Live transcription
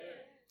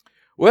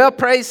Well,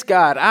 praise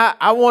God.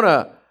 I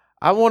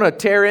wanna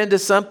tear into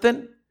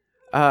something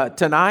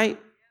tonight,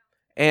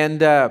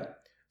 and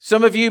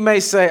some of you may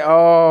say,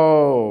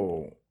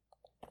 "Oh,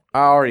 I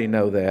already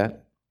know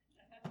that,"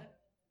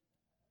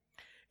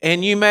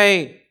 and you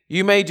may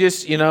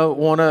just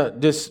want to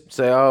just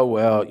say, "Oh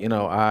well,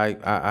 I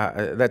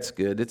that's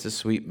good. It's a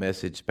sweet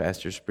message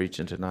Pastor's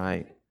preaching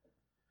tonight,"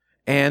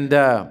 and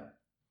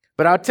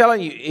but I'm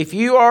telling you, if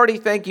you already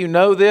think you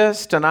know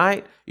this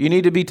tonight, you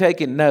need to be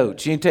taking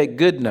notes. You need to take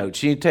good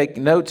notes. You need to take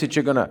notes that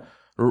you're going to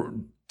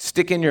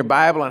stick in your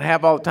Bible and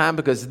have all the time,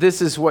 because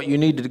this is what you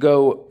need to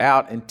go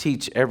out and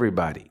teach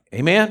everybody.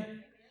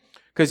 Amen?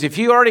 Because if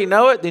you already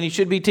know it, then you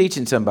should be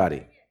teaching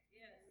somebody.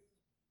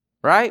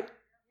 Right?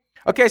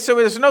 Okay, so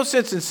there's no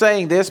sense in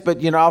saying this,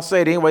 but I'll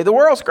say it anyway. The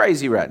world's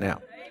crazy right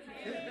now.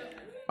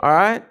 All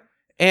right?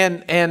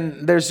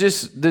 And there's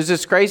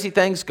just crazy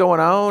things going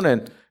on,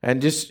 and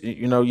just,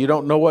 you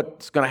don't know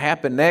what's going to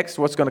happen next,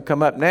 what's going to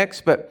come up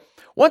next. But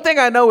one thing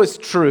I know is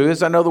true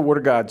is I know the Word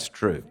of God's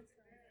true.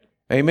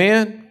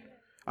 Amen?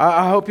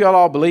 I hope y'all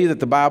all believe that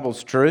the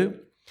Bible's true.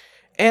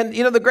 And,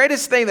 the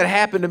greatest thing that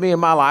happened to me in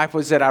my life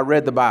was that I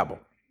read the Bible.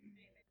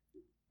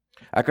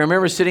 I can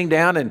remember sitting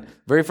down, and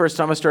very first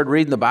time I started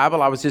reading the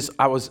Bible, I was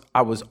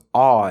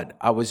awed.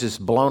 I was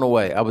just blown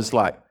away. I was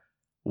like,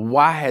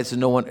 why has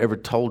no one ever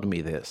told me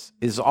this?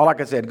 Is all I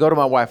can say. I'd go to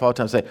my wife all the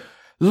time and say,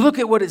 look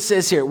at what it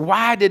says here.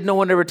 Why did no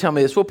one ever tell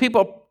me this? Well,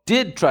 people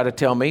did try to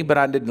tell me, but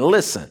I didn't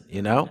listen,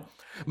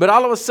 But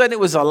all of a sudden it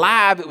was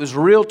alive. It was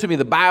real to me.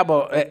 The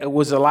Bible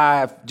was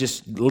alive,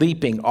 just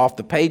leaping off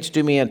the page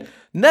to me. And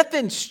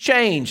nothing's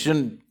changed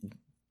in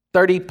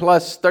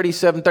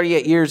 37,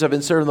 38 years I've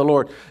been serving the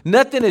Lord.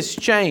 Nothing has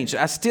changed.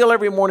 I still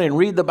every morning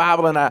read the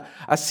Bible, and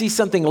I see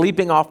something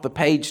leaping off the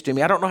page to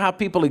me. I don't know how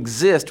people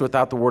exist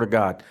without the Word of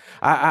God.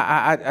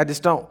 I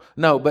just don't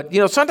know. But,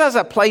 sometimes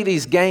I play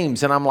these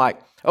games, and I'm like,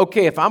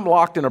 okay, if I'm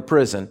locked in a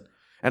prison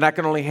and I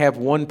can only have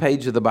one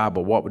page of the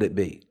Bible, what would it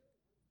be?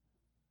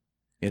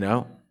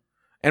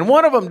 And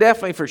one of them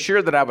definitely for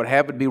sure that I would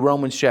have would be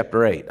Romans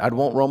chapter 8. I'd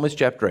want Romans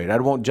chapter 8.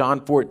 I'd want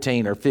John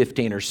 14 or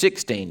 15 or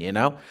 16,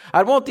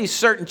 I'd want these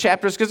certain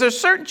chapters, because there's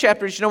certain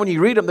chapters, when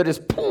you read them, they're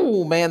just,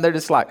 they're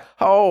just like,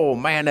 oh,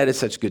 man, that is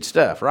such good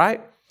stuff,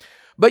 right?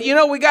 But,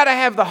 we got to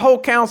have the whole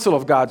counsel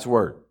of God's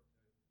Word.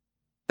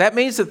 That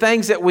means the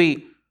things that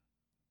we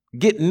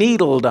get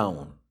needled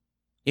on,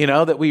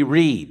 that we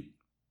read.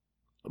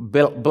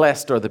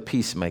 Blessed are the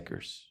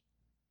peacemakers,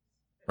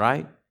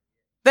 right?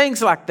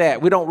 Things like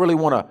that we don't really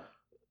want to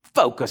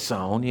focus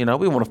on, we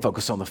want to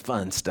focus on the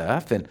fun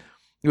stuff, and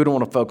we don't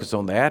want to focus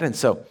on that. And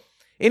so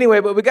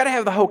anyway, but we got to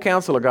have the whole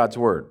counsel of God's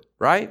Word,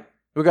 right?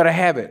 We got to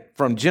have it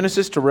from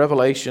Genesis to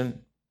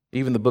Revelation,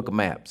 even the book of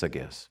maps, I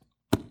guess.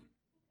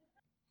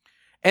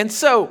 And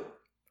so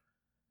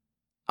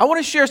I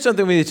want to share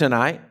something with you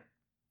tonight.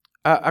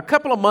 A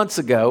couple of months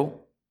ago,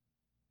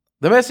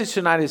 the message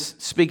tonight is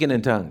speaking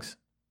in tongues.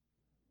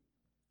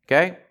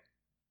 Okay?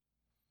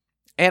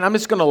 And I'm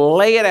just going to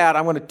lay it out.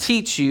 I'm going to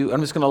teach you.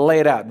 I'm just going to lay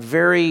it out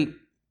very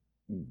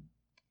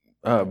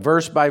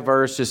verse by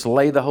verse, just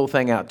lay the whole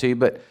thing out to you.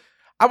 But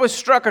I was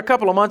struck a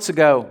couple of months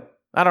ago.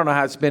 I don't know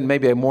how it's been,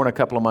 maybe more than a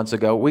couple of months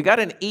ago. We got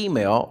an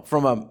email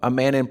from a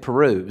man in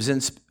Peru. It was in,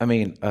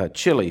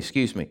 Chile,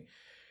 excuse me.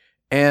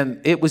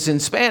 And it was in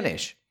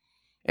Spanish.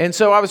 And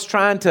so I was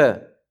trying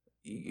to,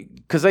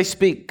 because they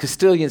speak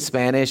Castilian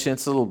Spanish, and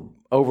it's a little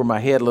over my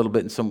head a little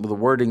bit in some of the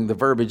wording, the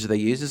verbiage they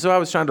use. And so I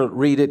was trying to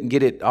read it and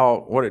get it all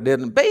what it did.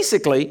 And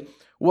basically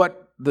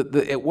what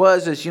it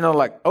was is,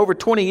 like over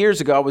 20 years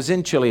ago, I was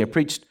in Chile and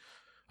preached.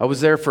 I was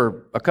there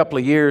for a couple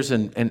of years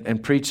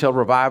and preached, held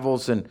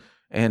revivals and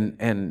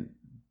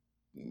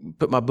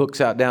put my books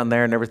out down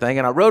there and everything.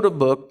 And I wrote a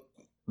book,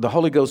 the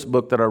Holy Ghost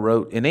book that I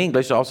wrote in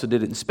English. I also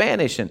did it in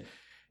Spanish.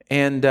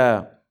 And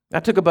I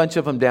took a bunch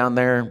of them down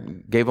there,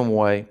 gave them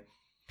away.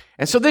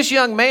 And so this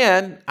young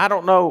man, I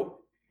don't know,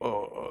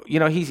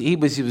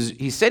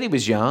 he said he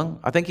was young.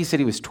 I think he said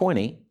he was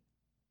 20,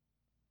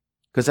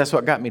 because that's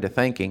what got me to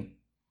thinking.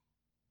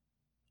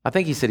 I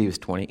think he said he was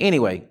 20.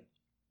 Anyway,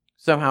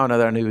 somehow or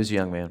another, I knew he was a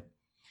young man.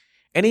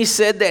 And he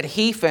said that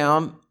he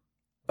found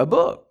a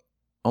book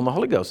on the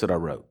Holy Ghost that I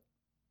wrote.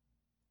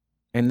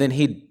 And then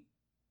he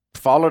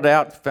followed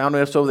out, found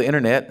us over the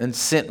internet, and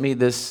sent me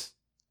this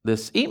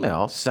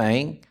email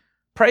saying,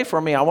 pray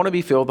for me. I want to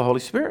be filled with the Holy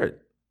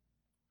Spirit.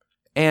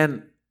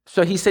 And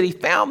so he said he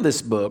found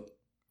this book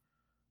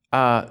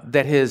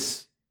that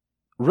his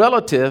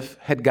relative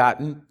had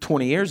gotten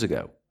 20 years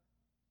ago.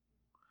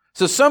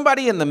 So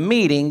somebody in the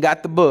meeting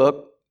got the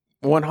book,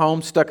 went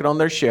home, stuck it on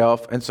their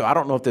shelf. And so I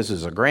don't know if this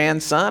was a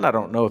grandson. I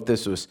don't know if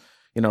this was,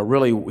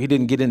 really, he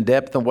didn't get in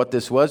depth on what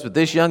this was. But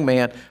this young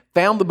man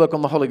found the book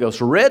on the Holy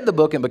Ghost, read the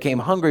book, and became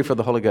hungry for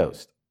the Holy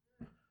Ghost.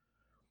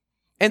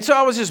 And so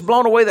I was just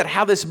blown away that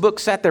how this book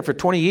sat there for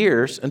 20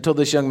 years until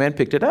this young man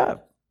picked it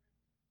up.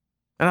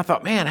 And I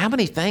thought, man, how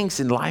many things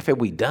in life have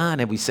we done?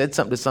 Have we said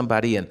something to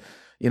somebody and,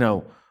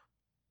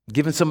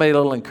 given somebody a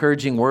little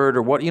encouraging word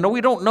or what? We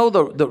don't know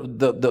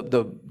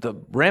the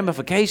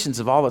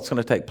ramifications of all that's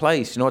going to take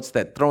place. It's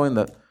that throwing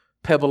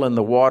pebble in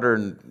the water,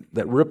 and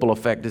that ripple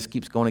effect just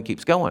keeps going and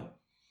keeps going.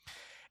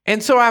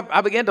 And so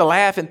I began to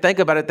laugh and think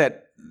about it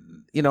that,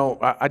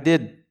 I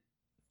did,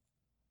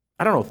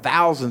 I don't know,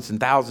 thousands and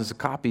thousands of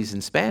copies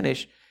in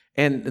Spanish,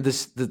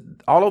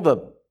 and all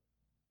the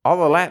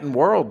Latin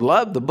world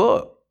loved the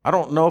book. I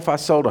don't know if I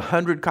sold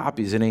 100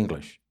 copies in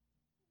English.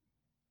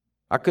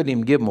 I couldn't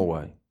even give them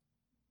away.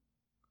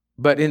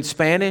 But in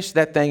Spanish,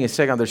 that thing is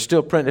second. They're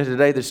still printed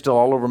today. They're still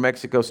all over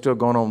Mexico, still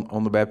going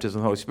on the baptism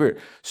of the Holy Spirit.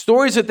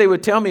 Stories that they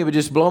would tell me would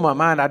just blow my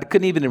mind. I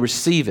couldn't even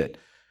receive it.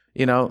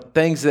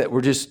 Things that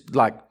were just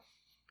like,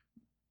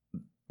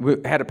 we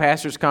had a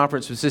pastor's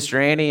conference with Sister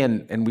Annie,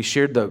 and we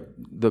shared the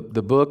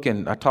book,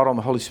 and I taught on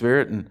the Holy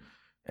Spirit,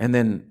 and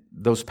then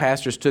those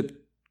pastors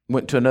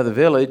went to another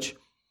village,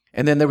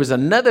 and then there was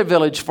another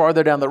village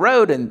farther down the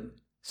road, and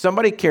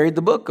somebody carried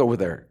the book over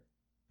there.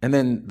 And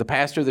then the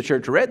pastor of the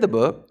church read the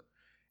book,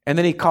 and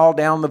then he called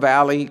down the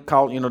valley,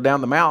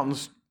 down the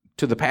mountains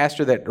to the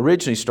pastor that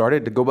originally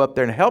started to go up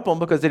there and help them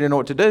because they didn't know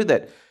what to do,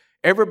 that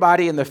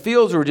everybody in the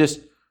fields were just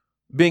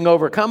being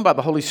overcome by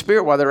the Holy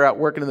Spirit while they were out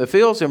working in the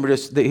fields, and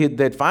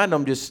they'd find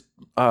them just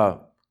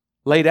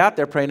laid out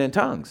there praying in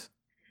tongues.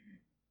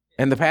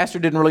 And the pastor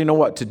didn't really know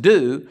what to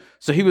do,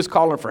 so he was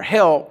calling for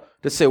help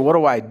to say, what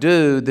do I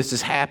do? This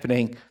is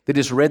happening. They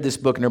just read this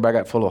book, and everybody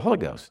got full of the Holy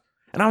Ghost.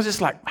 And I was just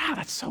like, wow,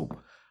 that's so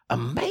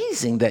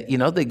amazing that,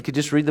 they could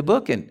just read the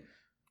book. And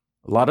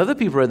a lot of other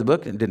people read the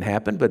book and it didn't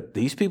happen, but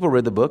these people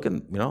read the book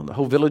and, the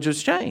whole village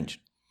was changed.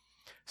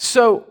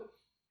 So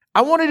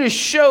I wanted to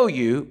show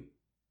you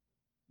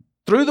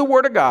through the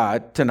Word of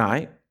God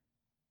tonight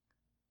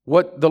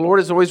what the Lord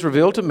has always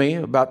revealed to me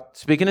about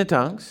speaking in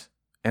tongues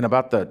and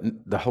about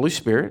the Holy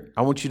Spirit.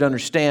 I want you to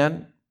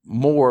understand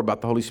more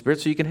about the Holy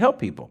Spirit so you can help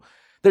people.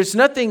 There's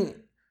nothing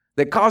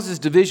that causes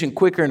division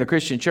quicker in a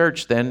Christian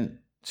church than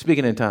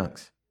speaking in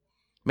tongues.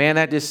 Man,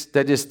 that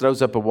just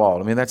throws up a wall.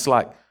 I mean, that's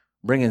like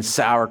bringing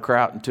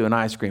sauerkraut into an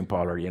ice cream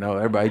parlor.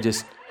 Everybody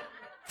just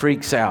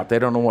freaks out. They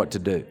don't know what to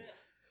do.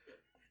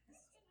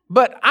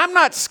 But I'm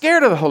not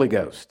scared of the Holy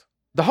Ghost.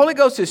 The Holy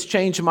Ghost has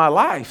changed my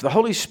life. The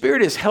Holy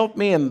Spirit has helped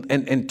me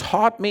and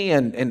taught me,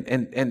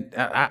 and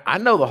I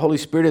know the Holy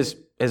Spirit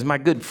is my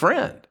good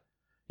friend.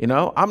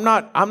 I'm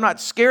not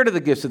scared of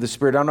the gifts of the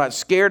Spirit. I'm not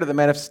scared of the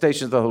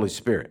manifestations of the Holy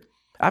Spirit.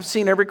 I've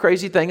seen every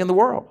crazy thing in the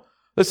world.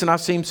 Listen,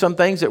 I've seen some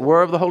things that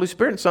were of the Holy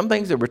Spirit and some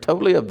things that were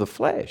totally of the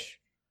flesh.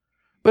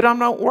 But I'm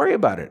not worried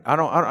about it.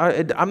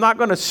 I'm not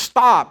going to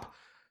stop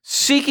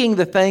seeking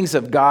the things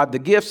of God, the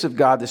gifts of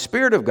God, the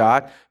Spirit of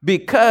God,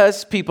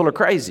 because people are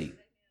crazy.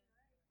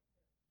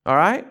 All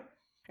right?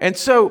 And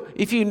so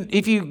if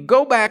you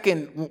go back,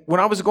 and when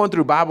I was going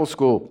through Bible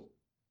school,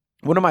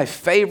 one of my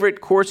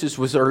favorite courses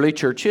was early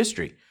church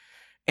history.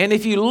 And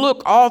if you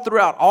look all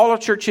throughout all of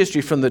church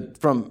history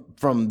from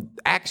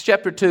Acts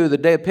chapter 2, the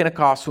day of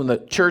Pentecost, when the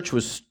church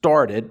was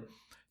started,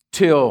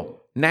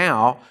 till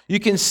now, you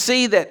can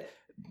see that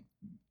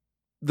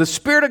the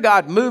Spirit of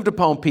God moved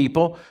upon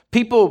people.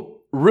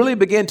 People really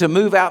began to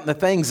move out in the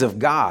things of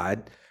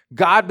God.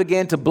 God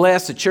began to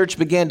bless. The church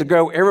began to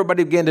grow.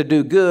 Everybody began to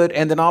do good.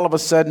 And then all of a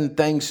sudden,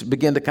 things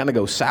began to kind of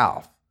go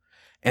south.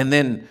 And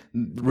then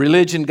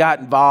religion got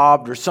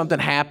involved, or something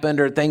happened,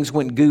 or things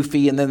went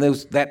goofy, and then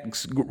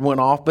that went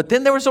off. But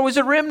then there was always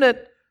a remnant.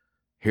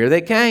 Here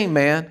they came,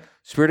 man.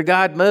 Spirit of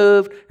God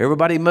moved.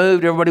 Everybody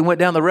moved. Everybody went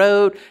down the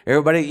road.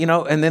 Everybody,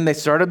 and then they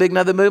started a big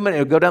another movement. It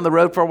would go down the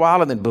road for a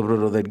while, and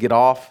then they'd get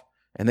off.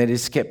 And they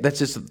just kept, that's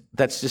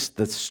just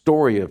the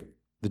story of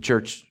the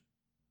church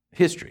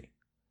history.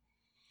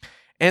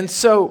 And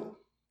so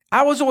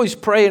I was always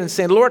praying and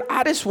saying, Lord,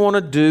 I just want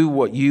to do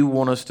what you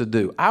want us to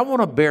do. I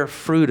want to bear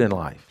fruit in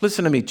life.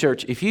 Listen to me,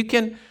 church. If you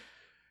can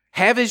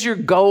have as your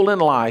goal in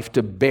life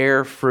to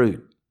bear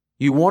fruit,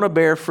 you want to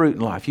bear fruit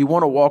in life. You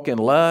want to walk in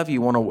love.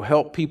 You want to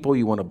help people.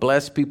 You want to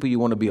bless people. You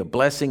want to be a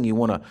blessing. You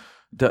want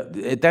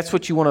to, that's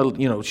what you want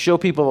to, show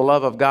people the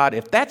love of God.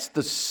 If that's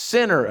the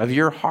center of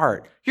your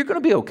heart, you're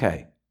going to be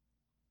okay.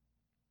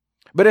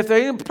 But if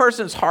the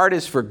person's heart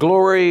is for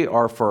glory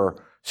or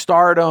for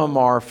stardom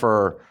or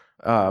for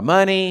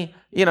money,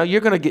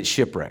 you're going to get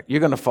shipwrecked. You're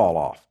going to fall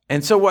off.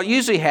 And so what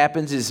usually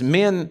happens is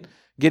men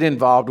get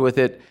involved with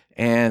it,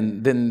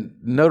 and then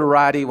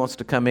notoriety wants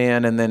to come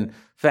in, and then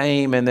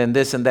fame, and then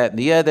this and that and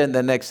the other, and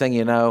the next thing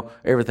you know,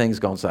 everything's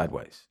gone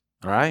sideways.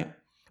 All right?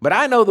 But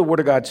I know the Word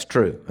of God's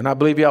true, and I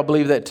believe y'all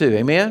believe that too.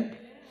 Amen?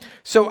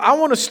 So I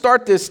want to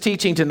start this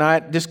teaching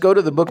tonight. Just go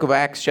to the book of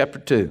Acts chapter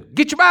 2.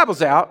 Get your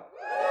Bibles out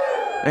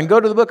and go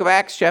to the book of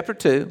Acts chapter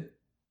 2.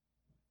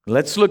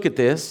 Let's look at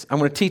this. I'm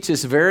going to teach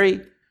this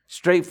very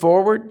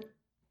straightforward.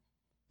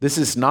 This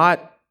is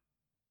not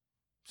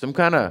some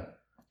kind of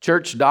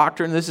church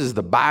doctrine. This is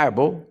the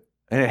Bible,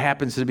 and it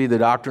happens to be the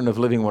doctrine of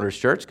Living Waters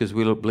Church because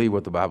we believe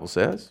what the Bible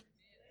says.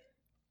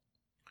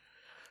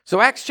 So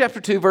Acts chapter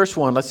 2, verse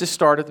 1, let's just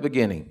start at the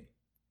beginning.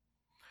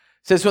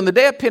 It says, when the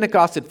day of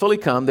Pentecost had fully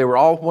come, they were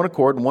all one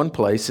accord in one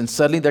place, and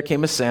suddenly there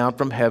came a sound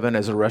from heaven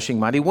as a rushing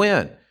mighty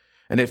wind,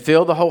 and it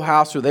filled the whole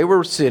house where they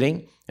were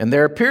sitting, and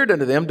there appeared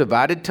unto them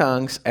divided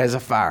tongues as a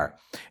fire,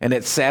 and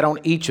it sat on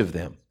each of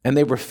them. And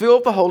they were filled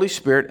with the Holy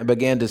Spirit and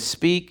began to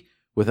speak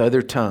with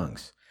other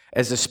tongues,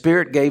 as the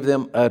Spirit gave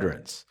them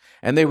utterance.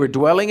 And they were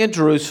dwelling in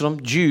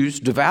Jerusalem, Jews,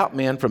 devout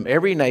men from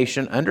every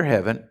nation under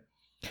heaven.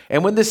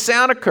 And when this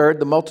sound occurred,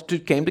 the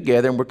multitude came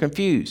together and were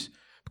confused,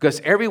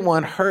 because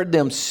everyone heard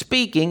them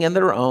speaking in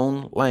their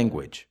own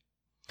language.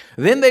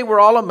 Then they were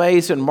all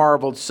amazed and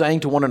marveled,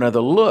 saying to one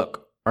another,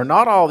 "Look, are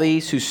not all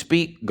these who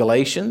speak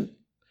Galatian?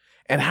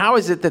 And how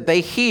is it that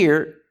they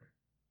hear?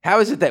 How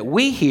is it that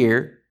we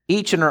hear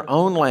each in our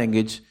own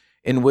language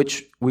in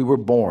which we were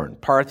born?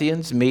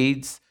 Parthians,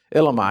 Medes,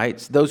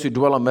 Elamites, those who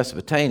dwell in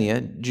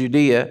Mesopotamia,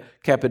 Judea,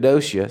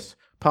 Cappadocia,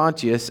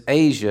 Pontus,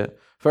 Asia,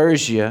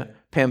 Phrygia,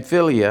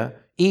 Pamphylia,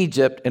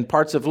 Egypt, and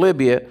parts of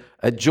Libya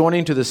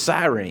adjoining to the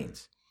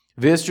Cyrenes,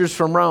 visitors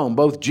from Rome,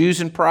 both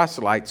Jews and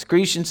proselytes,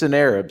 Cretians and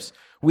Arabs.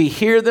 We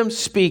hear them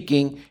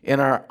speaking in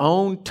our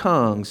own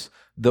tongues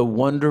the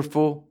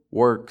wonderful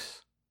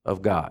works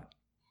of God."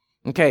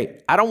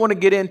 Okay, I don't want to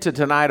get into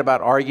tonight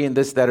about arguing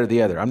this, that, or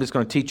the other. I'm just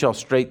going to teach y'all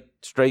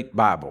straight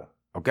Bible,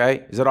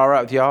 okay? Is that all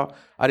right with y'all?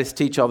 I just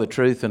teach y'all the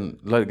truth and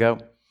let it go?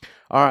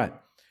 All right.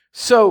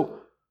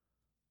 So,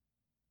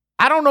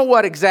 I don't know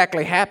what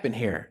exactly happened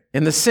here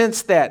in the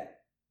sense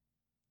that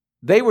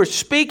they were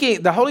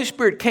speaking, the Holy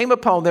Spirit came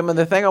upon them, and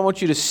the thing I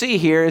want you to see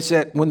here is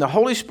that when the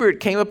Holy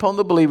Spirit came upon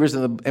the believers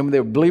and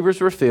the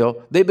believers were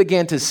filled, they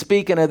began to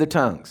speak in other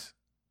tongues.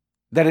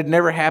 That had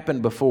never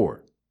happened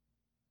before.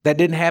 That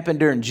didn't happen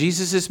during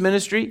Jesus'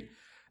 ministry.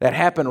 That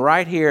happened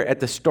right here at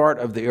the start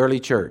of the early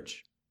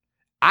church.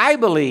 I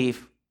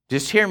believe,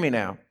 just hear me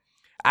now,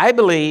 I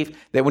believe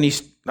that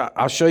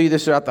I'll show you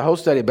this throughout the whole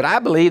study, but I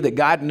believe that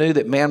God knew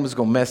that man was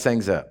going to mess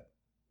things up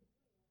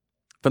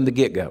from the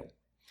get-go.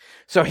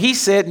 So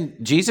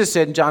Jesus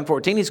said in John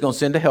 14, he's going to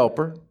send a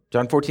helper.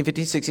 John 14,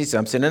 15, 16 says,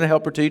 "I'm sending a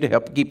helper to you to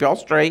help keep you all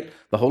straight.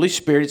 The Holy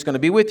Spirit is going to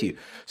be with you."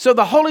 So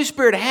the Holy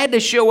Spirit had to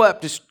show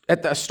up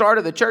at the start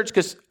of the church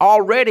because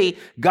already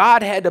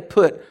God had to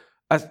put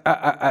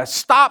a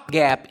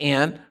stopgap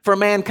in for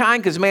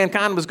mankind because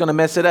mankind was going to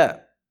mess it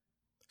up.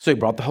 So he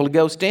brought the Holy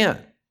Ghost in.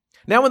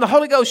 Now when the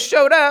Holy Ghost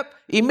showed up,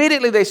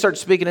 immediately they started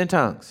speaking in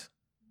tongues.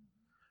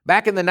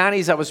 Back in the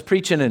 90s, I was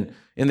preaching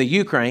in the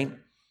Ukraine,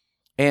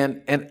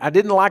 and I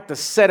didn't like the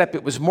setup.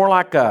 It was more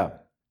like an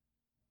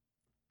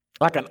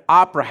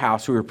opera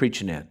house we were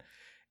preaching in.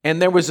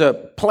 And there was a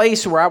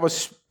place where I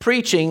was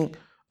preaching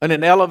in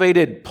an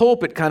elevated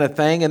pulpit kind of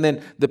thing, and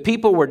then the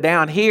people were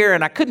down here,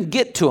 and I couldn't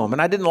get to them,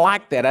 and I didn't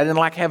like that. I didn't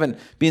like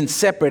being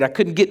separate. I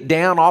couldn't get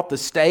down off the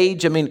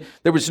stage. I mean,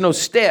 there was no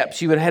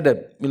steps. I'd had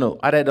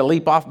to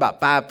leap off about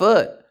 5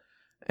 foot.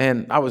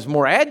 And I was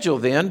more agile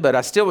then, but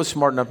I still was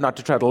smart enough not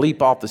to try to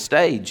leap off the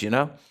stage,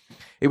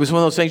 It was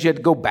one of those things you had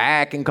to go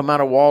back and come out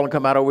a wall and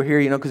come out over here,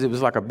 because it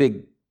was like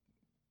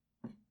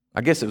I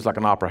guess it was like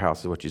an opera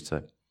house is what you'd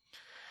say.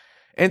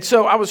 And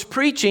so I was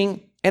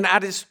preaching, and I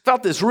just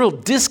felt this real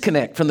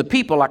disconnect from the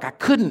people. Like I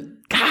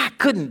couldn't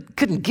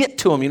get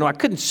to them. I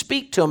couldn't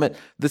speak to them.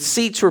 The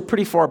seats were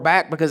pretty far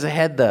back because I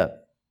had the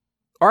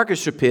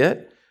orchestra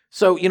pit.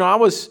 So, I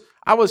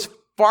was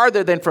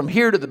farther than from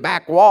here to the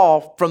back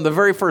wall from the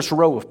very first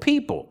row of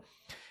people.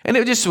 And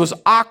it just was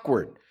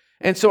awkward.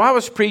 And so I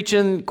was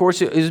preaching. Of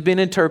course, it was being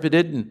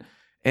interpreted,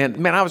 and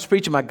man, I was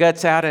preaching my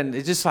guts out, and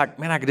it's just like,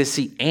 man, I could just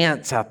see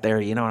ants out there,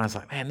 and I was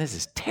like, man, this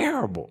is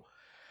terrible.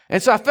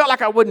 And so I felt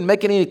like I wasn't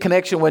making any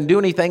connection, wasn't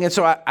doing anything. And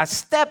so I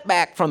stepped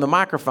back from the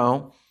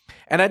microphone,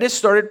 and I just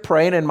started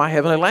praying in my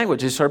heavenly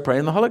language. I just started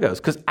praying in the Holy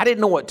Ghost because I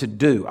didn't know what to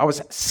do. I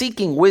was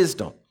seeking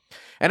wisdom.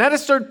 And I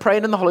just started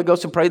praying in the Holy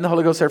Ghost and prayed in the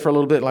Holy Ghost there for a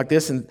little bit like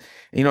this. And,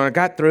 I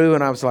got through,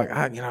 and I was like,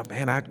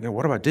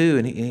 what do I do?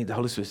 And the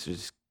Holy Spirit said,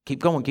 just keep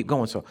going.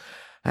 So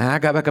I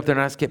got back up there,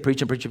 and I just kept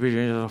preaching.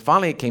 So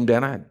finally, it came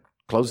down. I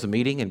closed the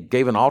meeting and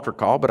gave an altar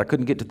call, but I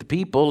couldn't get to the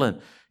people, and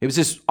it was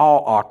just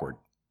all awkward.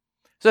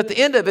 So at the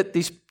end of it,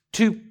 these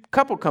two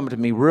couple come to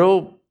me,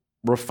 real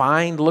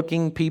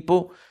refined-looking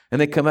people, and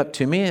they come up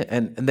to me,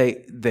 and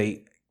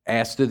they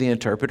asked through the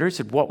interpreter,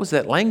 said, "What was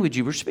that language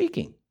you were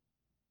speaking?"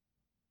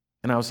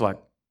 And I was like,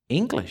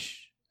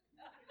 "English."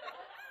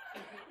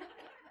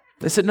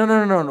 They said,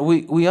 No.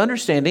 We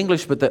understand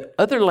English, but the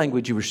other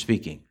language you were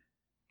speaking.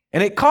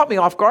 And it caught me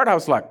off guard. I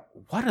was like,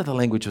 what other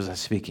language was I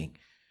speaking?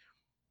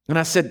 And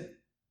I said,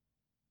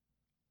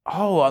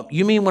 "Oh,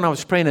 you mean when I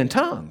was praying in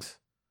tongues?"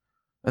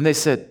 And they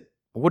said,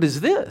 "What is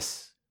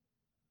this?"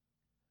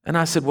 And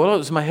I said, "Well, it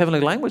was my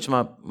heavenly language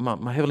my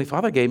Heavenly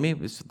Father gave me.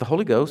 It's the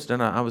Holy Ghost."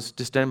 And I was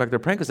just standing back there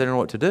praying because they didn't know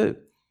what to do.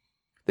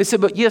 They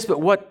said, but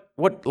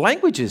what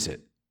language is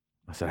it?"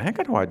 I said, "I ain't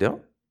got no idea.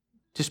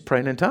 Just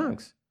praying in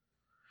tongues."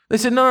 They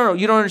said, No,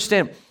 you don't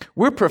understand.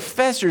 We're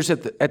professors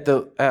at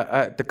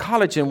the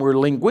college, and we're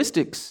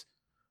linguistics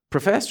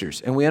professors,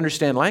 and we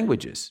understand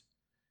languages.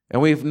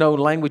 And we know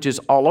languages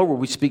all over.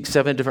 We speak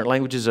 7 different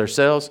languages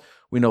ourselves.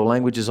 We know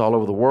languages all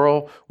over the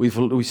world.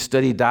 We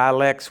study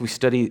dialects. We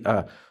study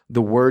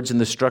the words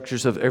and the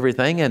structures of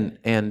everything.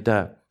 And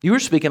you were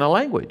speaking a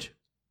language.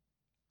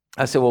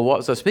 I said, "Well, what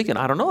was I speaking?"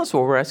 "I don't know. That's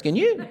what we're asking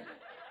you."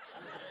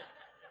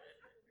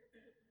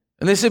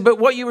 And they said, but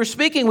what you were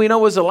speaking, we know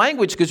was a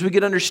language because we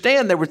could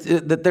understand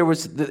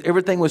that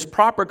everything was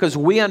proper because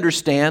we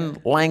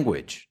understand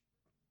language.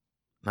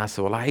 And I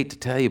said, well, I hate to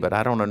tell you, but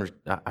I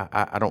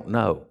don't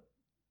know.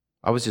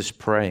 I was just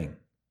praying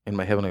in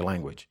my heavenly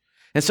language.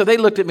 And so they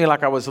looked at me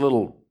like I was a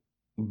little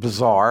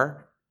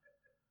bizarre.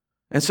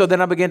 And so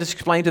then I began to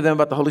explain to them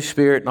about the Holy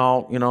Spirit and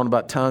all, and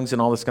about tongues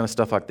and all this kind of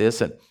stuff like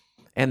this.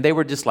 And they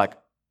were just like,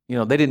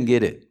 they didn't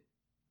get it.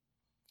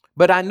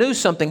 But I knew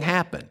something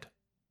happened.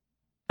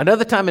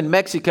 Another time in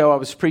Mexico, I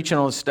was preaching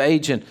on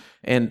stage and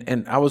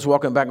I was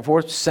walking back and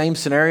forth. Same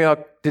scenario. I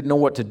didn't know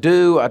what to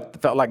do. I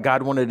felt like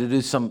God wanted to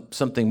do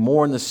something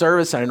more in the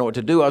service. I didn't know what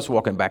to do. I was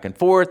walking back and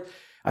forth.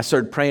 I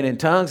started praying in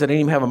tongues. I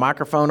didn't even have a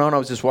microphone on. I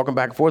was just walking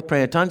back and forth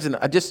praying in tongues. And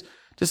I just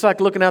like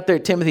looking out there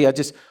at Timothy, I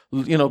just,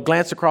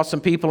 glanced across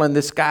some people. And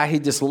this guy, he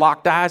just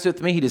locked eyes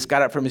with me. He just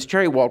got up from his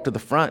chair. He walked to the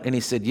front and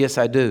he said, yes,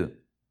 I do.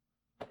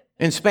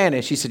 In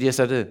Spanish, he said, yes,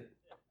 I do.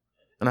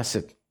 And I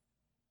said,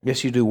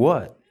 yes, you do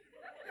what?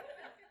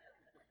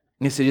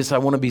 And he said, yes, I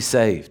want to be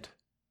saved.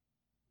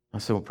 I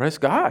said, well, praise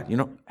God.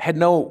 Didn't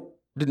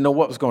know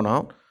what was going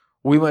on.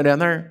 We went down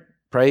there,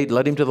 prayed,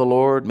 led him to the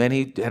Lord. Man,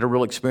 he had a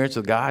real experience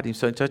with God. He was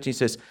so in touch. He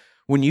says,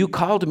 when you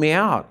called me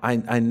out,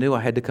 I knew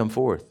I had to come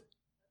forth.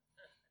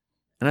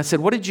 And I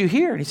said, what did you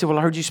hear? And he said, well,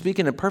 I heard you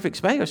speaking in perfect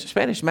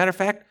Spanish. Matter of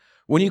fact,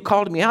 when you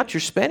called me out,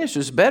 your Spanish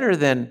was better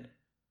than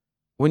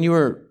when you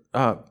were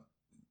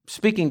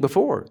speaking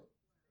before.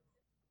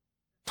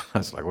 I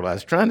was like, well, I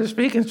was trying to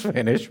speak in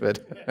Spanish, but...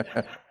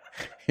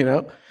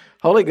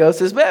 Holy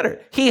Ghost is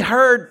better. He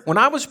heard, when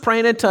I was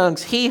praying in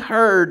tongues, he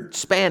heard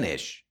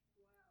Spanish.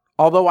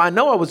 Although I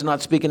know I was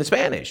not speaking in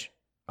Spanish.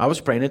 I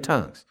was praying in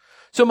tongues.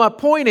 So my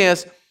point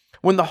is,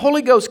 when the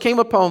Holy Ghost came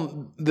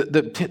upon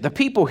the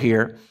people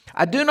here,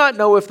 I do not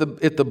know if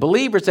the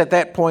believers at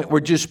that point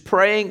were just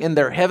praying in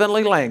their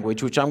heavenly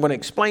language, which I'm going to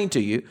explain to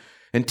you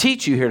and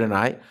teach you here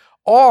tonight,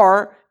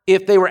 or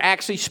if they were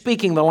actually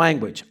speaking the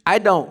language. I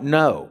don't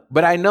know.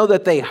 But I know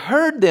that they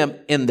heard them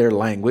in their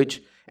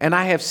language, and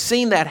I have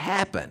seen that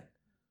happen.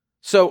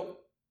 So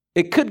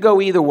it could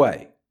go either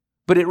way,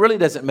 but it really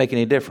doesn't make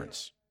any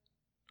difference.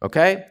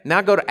 Okay? Now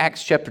go to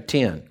Acts chapter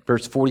 10,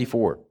 verse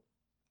 44.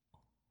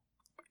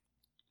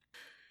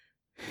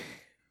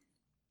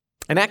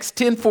 In Acts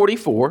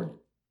 10:44,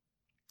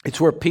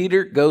 it's where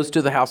Peter goes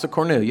to the house of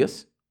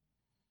Cornelius.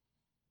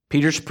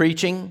 Peter's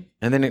preaching,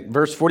 and then in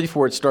verse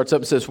 44, it starts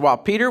up and says, while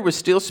Peter was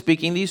still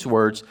speaking these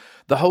words,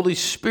 the Holy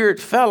Spirit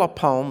fell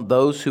upon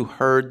those who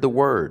heard the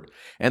word.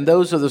 And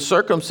those of the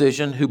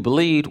circumcision who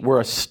believed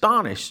were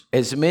astonished,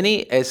 as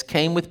many as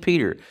came with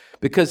Peter,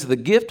 because the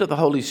gift of the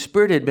Holy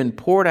Spirit had been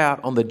poured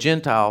out on the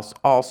Gentiles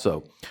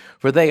also.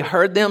 For they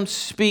heard them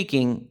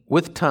speaking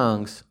with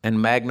tongues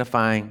and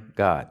magnifying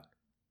God.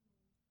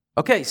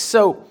 Okay,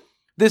 so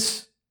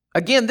this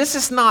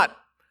is not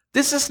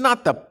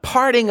the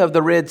parting of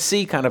the Red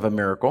Sea kind of a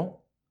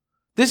miracle.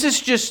 This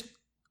is just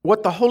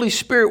what the Holy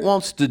Spirit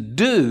wants to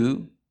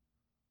do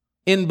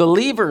in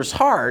believers'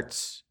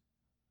 hearts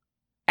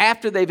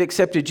after they've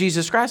accepted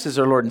Jesus Christ as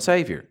their Lord and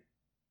Savior.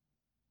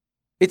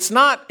 It's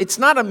not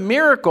a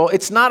miracle.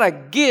 It's not a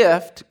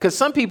gift, because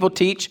some people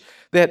teach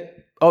that,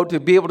 to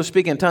be able to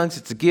speak in tongues,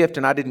 it's a gift,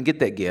 and I didn't get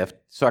that gift,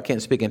 so I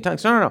can't speak in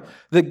tongues. No.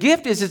 The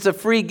gift is it's a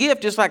free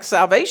gift, just like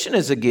salvation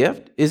is a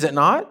gift, is it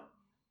not?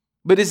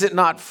 But is it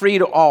not free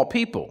to all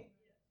people?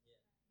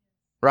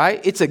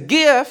 Right? It's a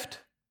gift,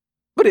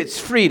 but it's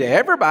free to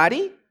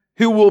everybody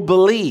who will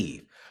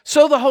believe.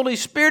 So the Holy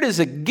Spirit is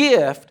a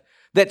gift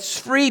that's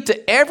free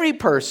to every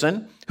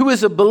person who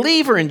is a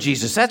believer in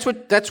Jesus. That's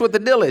what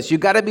the deal is. You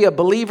got to be a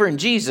believer in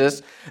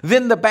Jesus.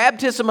 Then the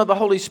baptism of the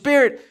Holy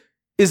Spirit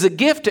is a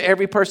gift to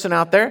every person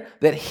out there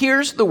that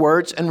hears the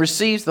words and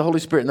receives the Holy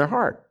Spirit in their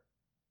heart.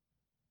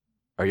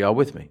 Are y'all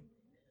with me?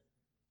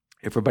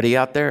 Everybody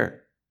out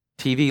there,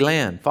 TV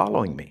land,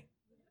 following me.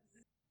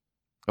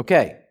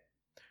 Okay.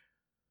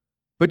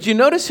 But you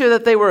notice here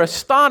that they were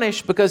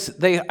astonished because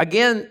they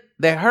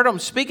heard them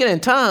speaking in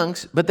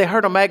tongues, but they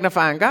heard them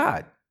magnifying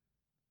God.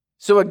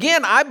 So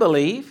again, I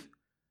believe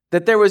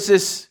that there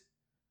was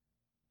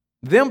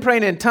them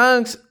praying in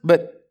tongues,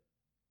 but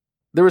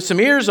there were some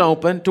ears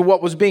open to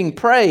what was being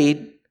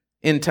prayed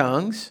in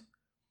tongues,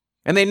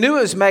 and they knew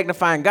it was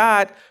magnifying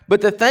God,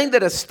 but the thing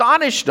that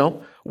astonished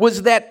them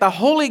was that the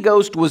Holy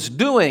Ghost was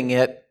doing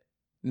it,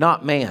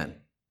 not man.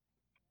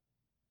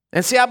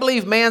 And see, I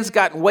believe man's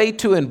gotten way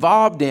too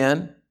involved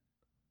in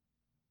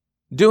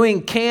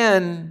doing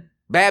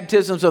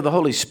baptisms of the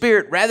Holy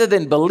Spirit rather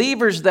than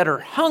believers that are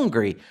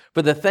hungry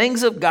for the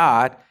things of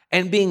God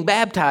and being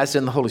baptized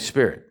in the Holy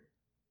Spirit.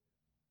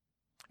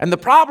 And the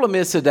problem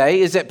is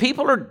today is that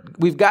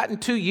we've gotten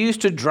too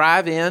used to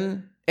drive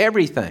in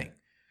everything.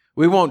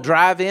 We want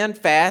drive in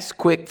fast,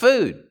 quick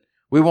food.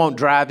 We want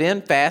drive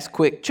in fast,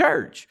 quick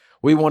church.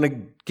 We want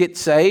to get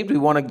saved. We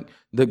want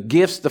the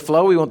gifts, the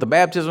flow. We want the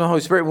baptism of the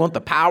Holy Spirit. We want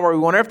the power. We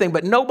want everything.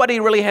 But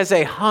nobody really has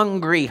a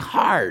hungry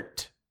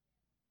heart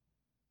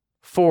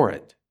for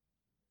it.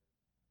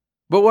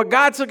 But what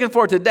God's looking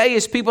for today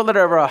is people that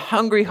have a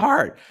hungry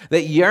heart,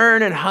 that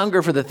yearn and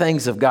hunger for the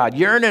things of God,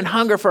 yearn and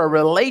hunger for a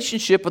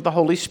relationship with the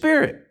Holy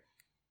Spirit.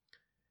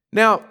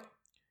 Now,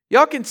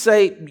 y'all can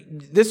say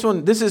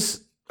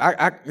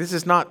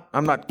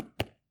I'm not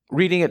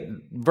reading a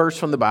verse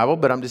from the Bible,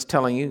 but I'm just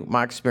telling you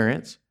my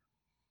experience.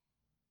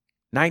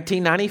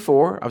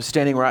 1994, I was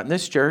standing right in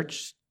this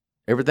church.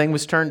 Everything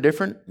was turned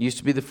different. Used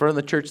to be the front of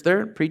the church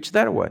there, preached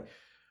that away.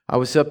 I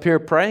was up here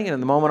praying, and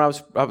in the moment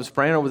I was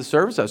praying over the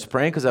service, I was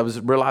praying because I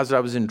realized I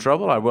was in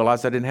trouble. I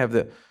realized I didn't have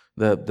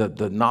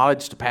the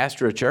knowledge to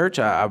pastor a church.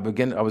 I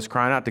was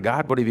crying out to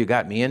God, what have you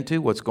got me into?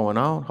 What's going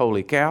on?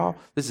 Holy cow,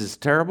 this is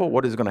terrible.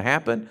 What is going to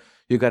happen?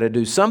 You got to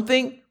do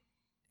something.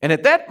 And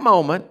at that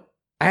moment,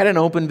 I had an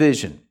open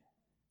vision.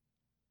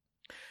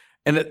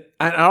 And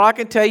all I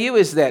can tell you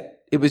is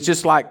that it was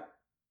just like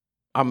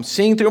I'm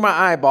seeing through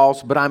my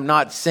eyeballs, but I'm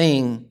not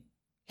seeing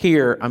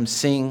here. I'm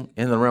seeing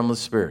in the realm of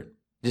the Spirit.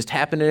 Just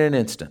happened in an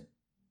instant.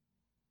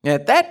 And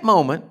at that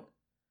moment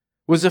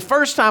was the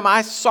first time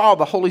I saw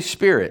the Holy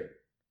Spirit.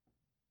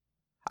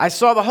 I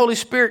saw the Holy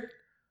Spirit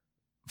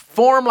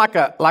form like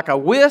a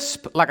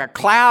wisp, like a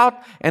cloud,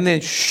 and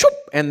then shoop,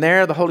 and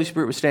there the Holy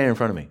Spirit was standing in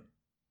front of me.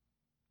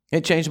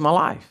 It changed my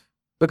life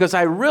because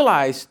I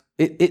realized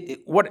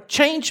what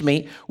changed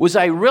me was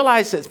I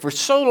realized that for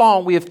so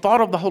long we have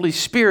thought of the Holy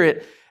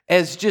Spirit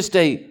as just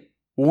a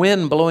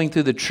wind blowing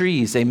through the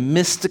trees, a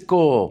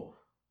mystical,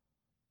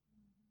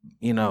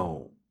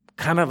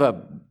 kind of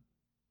a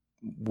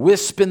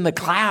wisp in the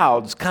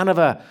clouds, kind of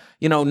a,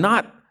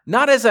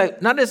 not as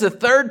a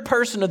third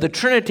person of the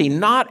Trinity,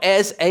 not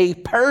as a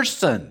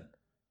person,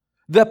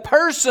 the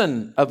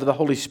person of the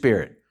Holy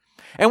Spirit.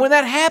 And when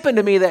that happened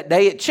to me that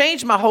day, it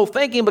changed my whole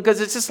thinking because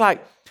it's just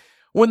like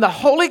when the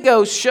Holy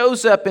Ghost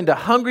shows up into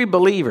hungry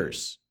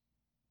believers,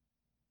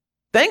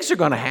 things are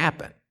going to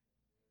happen.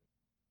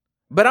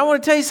 But I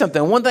want to tell you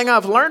something. One thing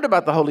I've learned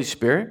about the Holy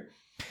Spirit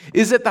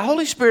is that the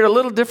Holy Spirit, a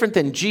little different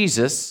than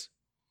Jesus,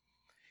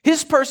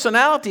 his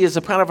personality is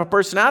a kind of a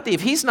personality.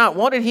 If he's not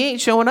wanted, he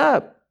ain't showing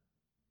up.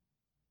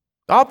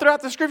 All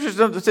throughout the scriptures,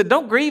 it said,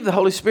 don't grieve the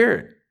Holy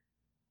Spirit.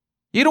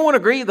 You don't want to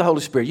grieve the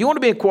Holy Spirit. You want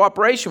to be in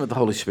cooperation with the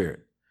Holy Spirit.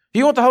 If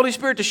you want the Holy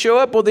Spirit to show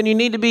up, well, then you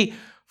need to be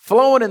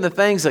flowing in the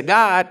things of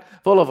God,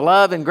 full of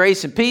love and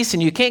grace and peace,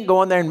 and you can't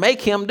go in there and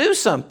make him do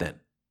something.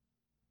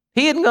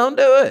 He isn't going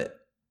to do it.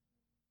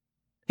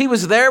 He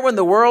was there when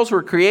the worlds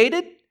were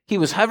created. He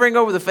was hovering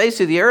over the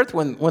face of the earth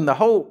when the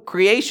whole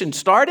creation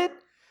started.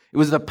 It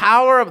was the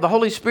power of the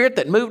Holy Spirit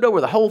that moved over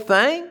the whole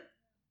thing.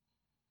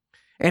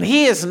 And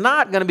he is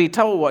not going to be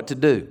told what to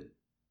do.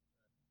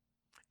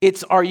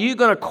 It's, are you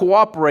going to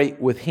cooperate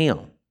with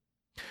him?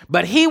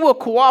 But he will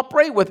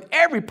cooperate with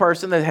every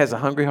person that has a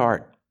hungry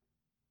heart.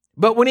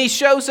 But when he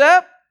shows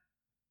up,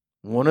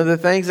 one of the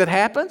things that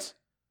happens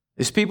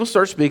is people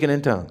start speaking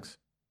in tongues.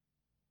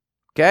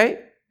 Okay?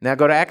 Now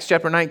go to Acts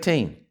chapter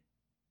 19.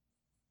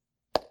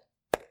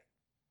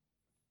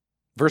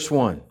 Verse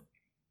 1.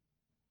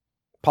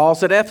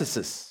 Paul's at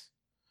Ephesus.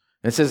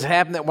 It says, it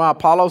happened that while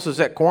Apollos was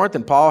at Corinth,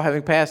 and Paul,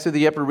 having passed through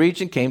the upper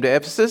region, came to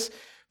Ephesus,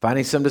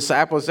 finding some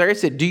disciples there. He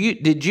said,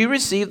 did you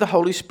receive the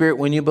Holy Spirit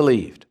when you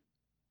believed?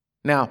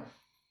 Now,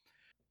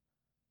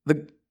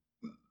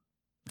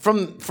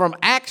 from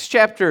Acts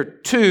chapter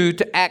 2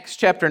 to Acts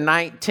chapter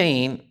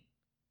 19,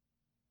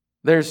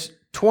 there's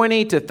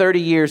 20 to 30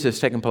 years that's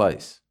taken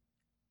place.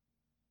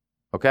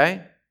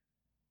 Okay?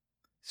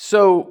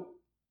 So,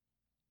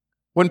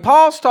 when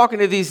Paul's talking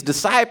to these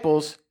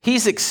disciples,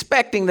 he's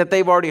expecting that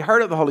they've already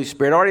heard of the Holy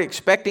Spirit, already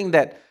expecting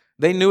that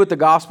they knew what the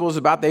gospel was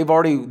about.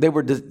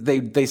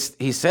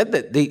 He said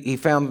that he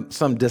found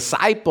some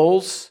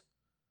disciples.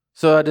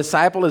 So a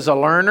disciple is a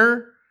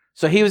learner.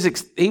 So he was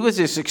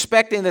just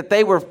expecting that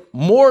they were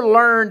more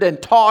learned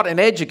and taught and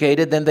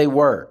educated than they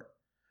were.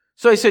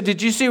 So he said,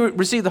 did you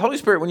receive the Holy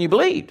Spirit when you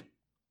believed?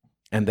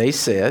 And they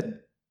said,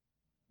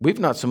 we've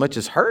not so much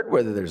as heard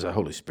whether there's a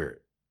Holy Spirit.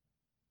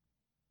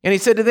 And he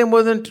said to them,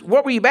 well, then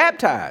what were you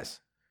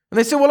baptized? And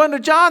they said, well, under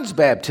John's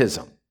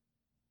baptism.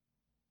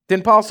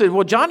 Then Paul said,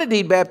 well, John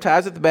indeed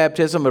baptized at the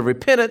baptism of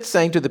repentance,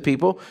 saying to the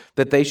people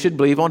that they should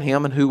believe on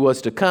him and who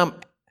was to come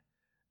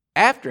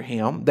after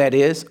him, that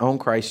is, on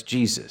Christ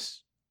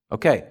Jesus.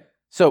 Okay,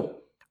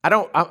 so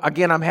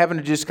I'm having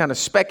to just kind of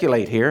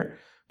speculate here,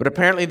 but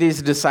apparently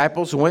these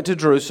disciples went to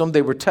Jerusalem.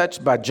 They were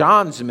touched by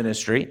John's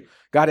ministry,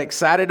 got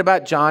excited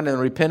about John and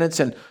repentance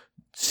and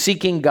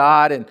seeking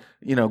God and,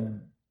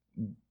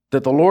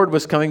 that the Lord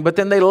was coming, but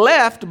then they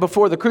left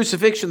before the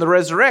crucifixion, the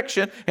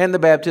resurrection, and the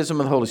baptism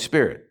of the Holy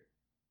Spirit.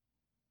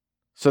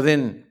 So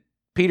then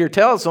Paul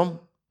tells them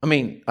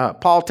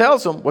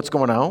what's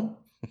going on.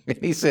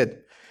 He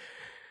said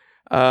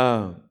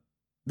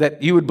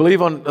that you would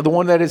believe on the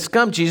one that has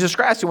come, Jesus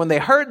Christ. And when they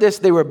heard this,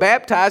 they were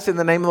baptized in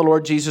the name of the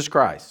Lord Jesus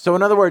Christ. So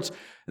in other words,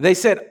 they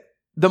said,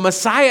 the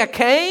Messiah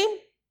came.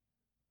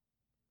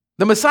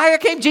 The Messiah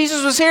came.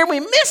 Jesus was here and we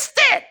missed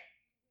it.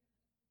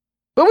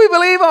 But we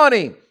believe on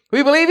him.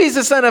 We believe he's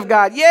the Son of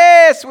God.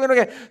 Yes.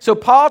 So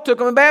Paul took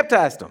them and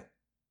baptized them.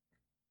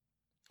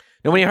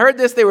 Now, when he heard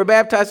this, they were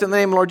baptized in the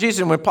name of the Lord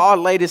Jesus. And when Paul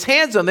laid his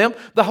hands on them,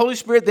 the Holy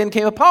Spirit then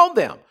came upon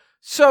them.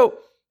 So,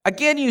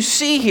 again, you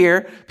see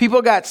here,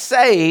 people got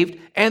saved,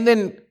 and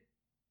then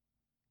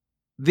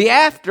the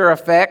after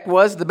effect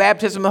was the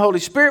baptism of the Holy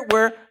Spirit,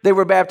 where they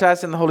were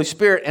baptized in the Holy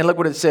Spirit. And look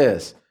what it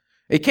says.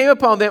 It came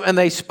upon them, and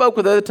they spoke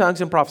with other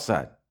tongues and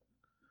prophesied.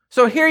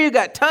 So here you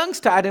got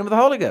tongues tied in with the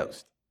Holy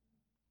Ghost.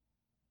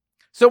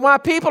 So why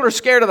people are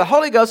scared of the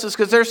Holy Ghost is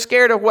because they're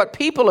scared of what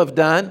people have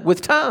done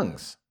with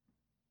tongues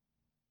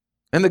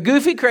and the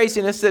goofy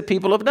craziness that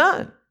people have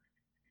done.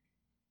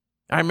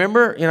 I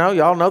remember,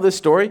 y'all know this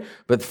story,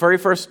 but the very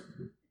first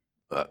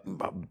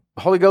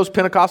Holy Ghost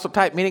Pentecostal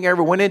type meeting I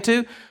ever went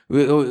into,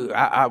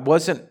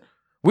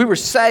 we were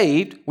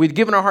saved. We'd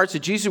given our hearts to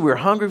Jesus. We were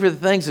hungry for the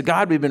things of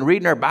God. We'd been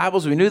reading our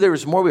Bibles. We knew there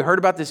was more. We heard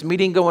about this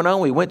meeting going on.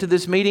 We went to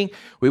this meeting.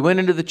 We went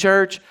into the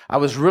church. I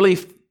was really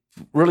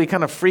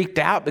kind of freaked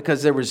out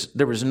because there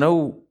was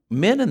no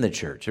men in the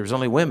church. There was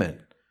only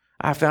women.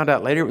 I found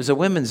out later it was a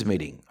women's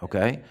meeting,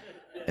 okay,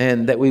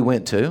 and that we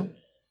went to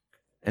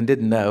and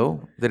didn't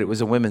know that it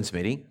was a women's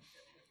meeting.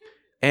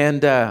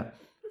 And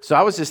so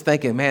I was just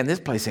thinking, man, this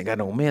place ain't got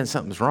no men.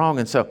 Something's wrong.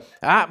 And so,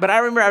 but I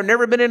remember I've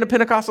never been in a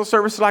Pentecostal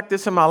service like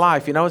this in my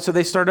life, And so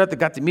they started up, they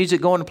got the music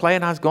going and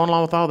playing. I was going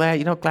along with all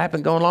that,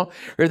 clapping, going along.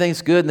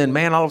 Everything's good. And then,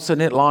 man, all of a sudden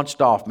it launched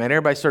off. Man,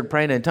 everybody started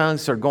praying in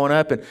tongues, started going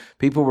up, and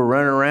people were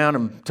running around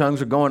and tongues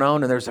were going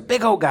on. And there was a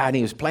big old guy, and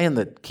he was playing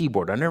the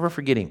keyboard. I'll never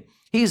forget him.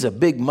 He's a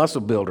big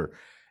muscle builder.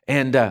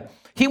 And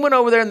he went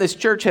over there, and this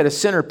church had a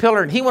center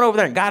pillar, and he went over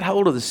there and got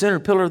hold of the center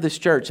pillar of this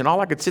church. And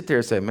all I could sit there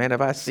and say, man, if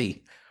I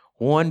see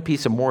one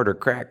piece of mortar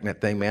crack in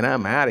that thing, man,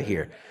 I'm out of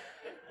here.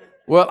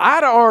 Well,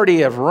 I'd already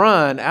have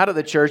run out of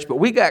the church, but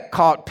we got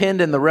caught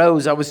pinned in the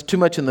rows. I was too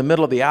much in the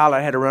middle of the aisle.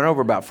 I had to run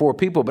over about 4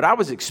 people, but I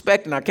was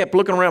expecting, I kept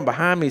looking around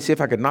behind me to see if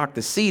I could knock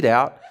the seat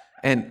out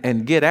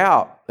and get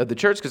out of the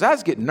church, because I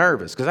was getting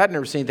nervous, because I'd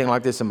never seen anything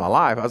like this in my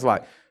life. I was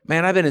like,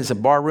 man, I've been in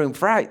some barroom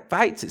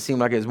fights. It seemed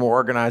like it was more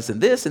organized than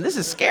this, and this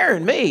is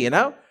scaring me,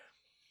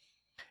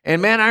 And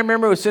man, I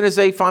remember as soon as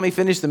they finally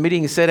finished the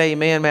meeting and said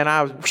amen,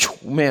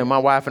 man, my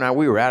wife and I,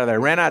 we were out of there.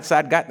 Ran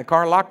outside, got in the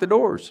car, locked the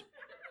doors.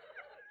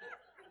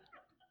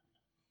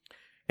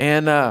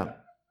 And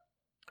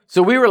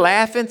so we were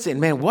laughing,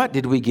 saying, man, what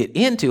did we get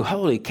into?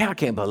 Holy cow, I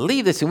can't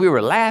believe this. And we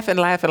were laughing,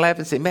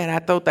 saying, man, I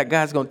thought that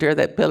guy's going to tear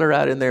that pillar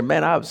out in there.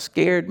 Man, I was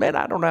scared. Man,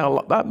 I don't know how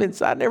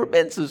long I've never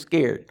been so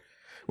scared.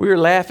 We were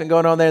laughing,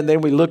 going on there, and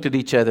then we looked at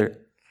each other.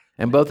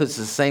 And both at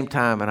the same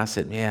time, and I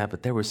said, yeah,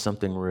 but there was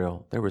something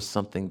real. There was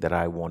something that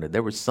I wanted.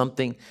 There was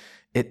something,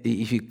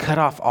 if you cut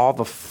off all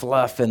the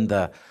fluff and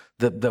the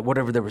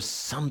whatever, there was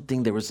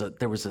something, there was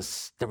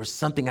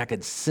something, I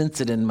could sense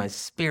it in my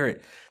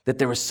spirit, that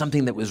there was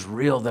something that was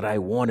real that I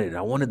wanted.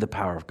 I wanted the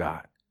power of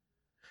God.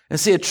 And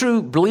see, a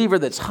true believer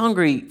that's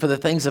hungry for the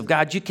things of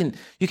God, you can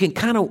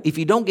kind of, if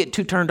you don't get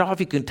too turned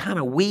off, you can kind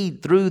of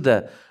weed through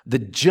the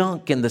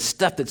junk and the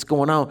stuff that's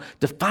going on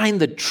to find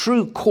the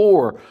true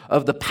core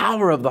of the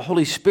power of the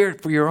Holy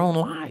Spirit for your own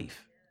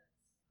life.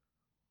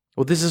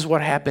 Well, this is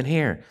what happened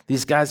here.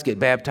 These guys get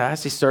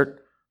baptized. They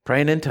start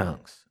praying in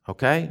tongues.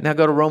 Okay? Now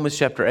go to Romans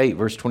chapter 8,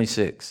 verse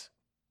 26.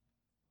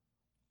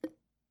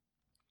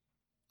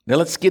 Now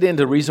let's get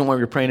into the reason why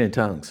we're praying in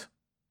tongues.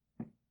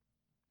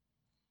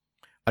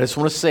 I just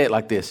want to say it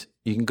like this.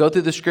 You can go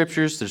through the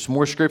scriptures. There's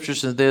more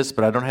scriptures than this,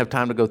 but I don't have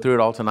time to go through it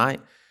all tonight.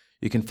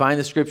 You can find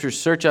the scriptures,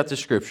 search out the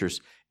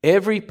scriptures.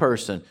 Every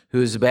person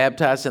who is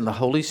baptized in the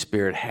Holy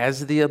Spirit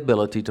has the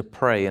ability to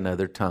pray in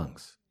other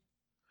tongues.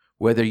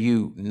 Whether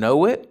you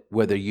know it,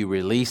 whether you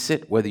release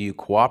it, whether you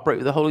cooperate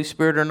with the Holy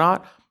Spirit or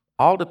not,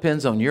 all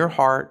depends on your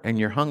heart and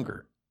your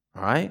hunger.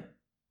 All right?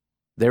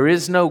 There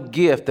is no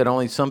gift that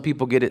only some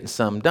people get it and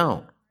some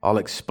don't. I'll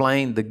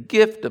explain the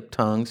gift of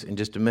tongues in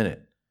just a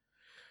minute.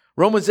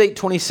 Romans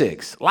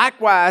 8:26.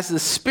 Likewise, the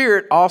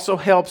Spirit also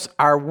helps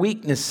our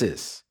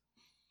weaknesses.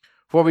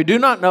 For we do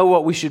not know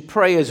what we should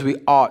pray as we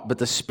ought, but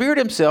the Spirit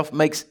himself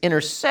makes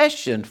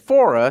intercession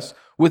for us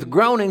with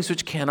groanings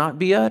which cannot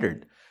be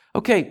uttered.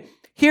 Okay,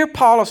 here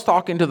Paul is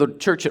talking to the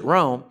church at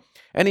Rome,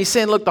 and he's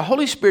saying, look, the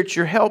Holy Spirit's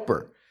your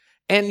helper.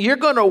 And you're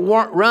going to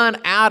run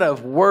out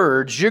of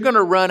words. You're going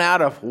to run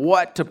out of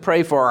what to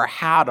pray for or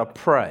how to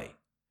pray.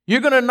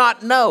 You're going to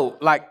not know,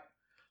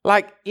 I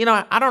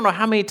don't know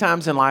how many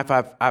times in life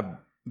I've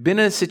been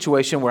in a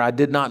situation where I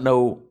did not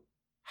know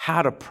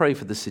how to pray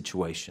for the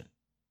situation.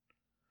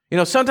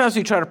 Sometimes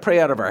we try to pray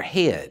out of our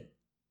head,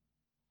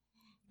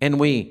 and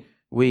we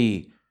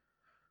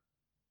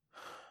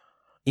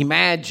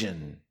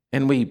imagine,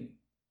 and we're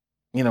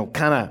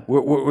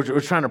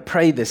trying to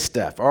pray this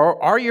stuff.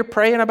 Or are you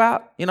praying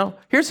about,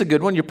 here's a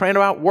good one. You're praying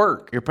about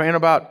work. You're praying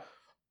about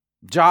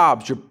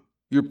jobs.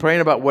 You're praying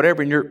about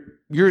whatever, and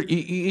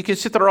you can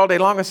sit there all day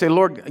long and say,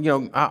 Lord,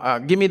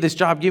 give me this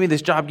job, give me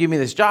this job, give me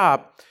this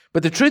job.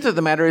 But the truth of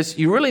the matter is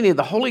you really need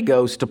the Holy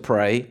Ghost to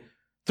pray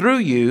through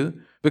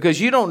you,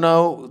 because you don't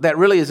know that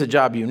really is a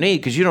job you need,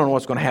 because you don't know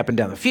what's going to happen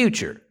down the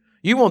future.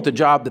 You want the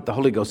job that the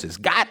Holy Ghost has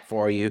got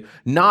for you,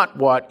 not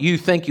what you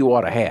think you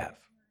ought to have.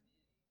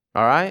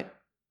 All right?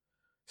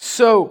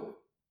 So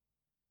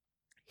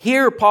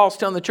Here, Paul's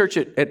telling the church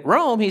at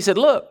Rome, he said,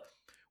 look,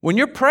 when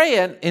you're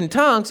praying in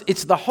tongues,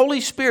 it's the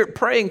Holy Spirit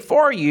praying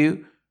for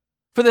you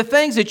for the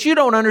things that you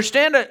don't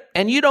understand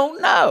and you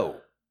don't know.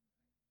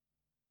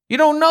 You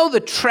don't know the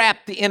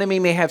trap the enemy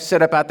may have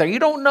set up out there. You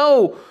don't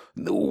know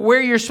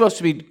where you're supposed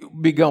to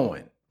be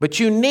going. But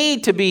you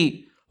need to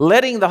be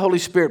letting the Holy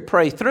Spirit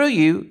pray through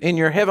you in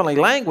your heavenly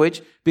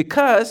language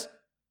because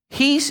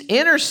he's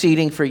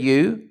interceding for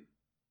you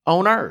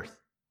on earth.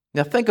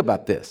 Now think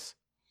about this.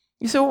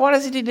 You say, well, why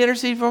does he need to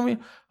intercede for me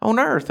on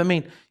earth? I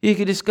mean, you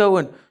could just go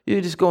and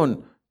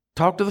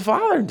talk to the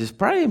Father and just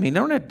pray. I mean, you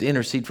don't have to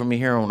intercede for me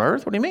here on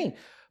earth. What do you mean?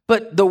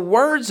 But the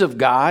words of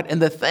God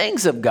and the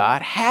things of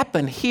God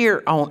happen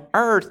here on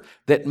earth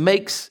that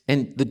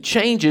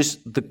changes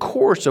the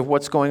course of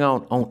what's going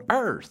on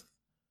earth.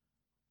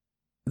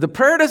 The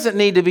prayer doesn't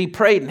need to be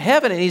prayed in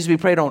heaven. It needs to be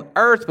prayed on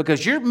earth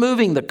because you're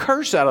moving the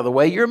curse out of the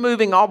way. You're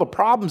moving all the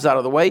problems out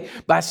of the way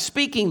by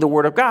speaking the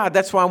word of God.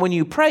 That's why when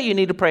you pray, you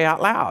need to pray out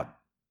loud.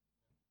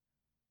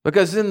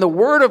 Because then the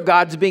word of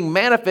God's being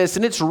manifest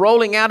and it's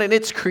rolling out and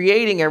it's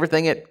creating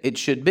everything it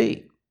should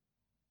be.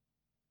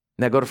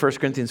 Now go to 1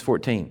 Corinthians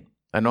 14.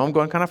 I know I'm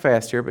going kind of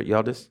fast here, but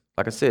y'all just,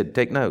 like I said,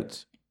 take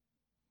notes.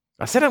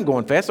 I said I'm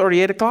going fast. It's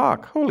already 8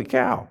 o'clock. Holy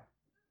cow.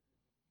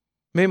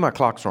 Maybe my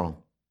clock's wrong.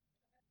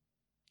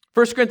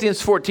 1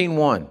 Corinthians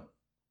 14:1.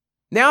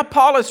 Now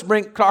Paul is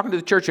talking to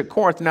the church at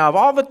Corinth. Now of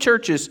all the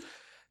churches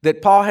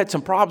that Paul had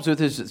some problems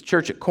with is the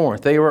church at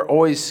Corinth. They were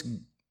always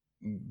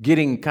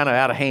getting kind of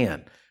out of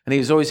hand. And he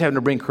was always having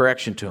to bring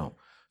correction to them.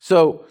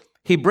 So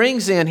he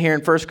brings in here in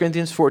 1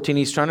 Corinthians 14,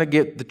 he's trying to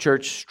get the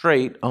church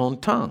straight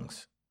on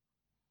tongues.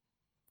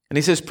 And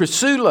he says,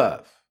 pursue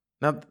love.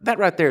 Now that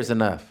right there is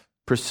enough.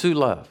 Pursue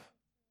love.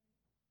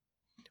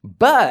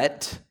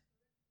 But,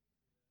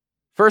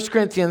 1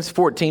 Corinthians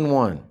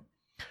 14:1.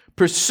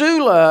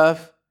 Pursue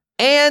love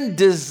and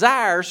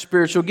desire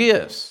spiritual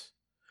gifts,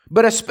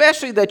 but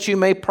especially that you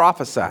may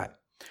prophesy.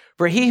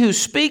 For he who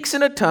speaks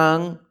in a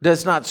tongue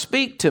does not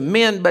speak to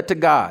men, but to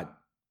God.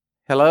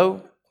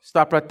 Hello?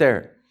 Stop right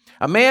there.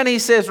 A man, he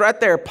says right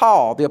there,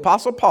 Paul, the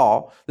Apostle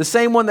Paul, the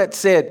same one that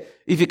said,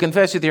 if you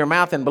confess with your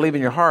mouth and believe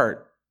in your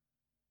heart,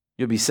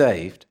 you'll be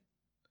saved.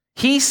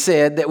 He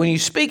said that when you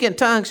speak in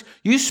tongues,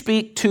 you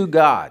speak to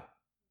God.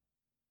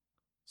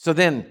 So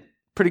then,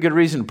 pretty good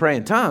reason to pray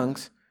in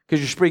tongues,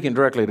 because you're speaking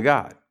directly to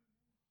God.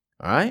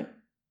 All right?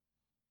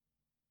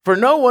 For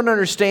no one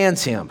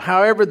understands him.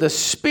 However, the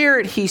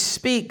Spirit he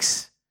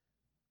speaks.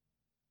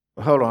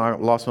 Hold on, I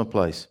lost my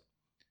place.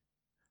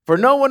 For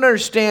no one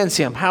understands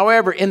him.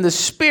 However, in the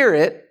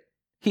Spirit,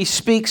 he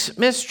speaks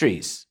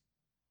mysteries.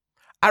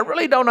 I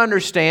really don't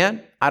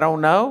understand. I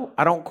don't know.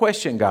 I don't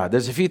question God.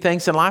 There's a few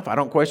things in life I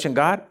don't question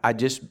God. I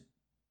just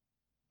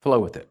flow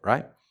with it,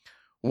 right?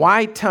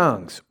 Why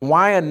tongues?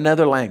 Why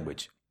another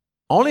language?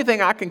 Only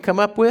thing I can come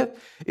up with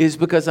is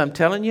because I'm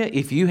telling you,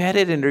 if you had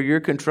it under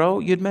your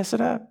control, you'd mess it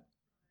up.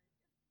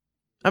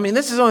 I mean,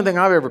 this is the only thing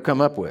I've ever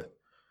come up with.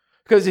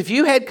 Because if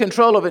you had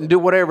control of it and do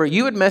whatever,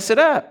 you would mess it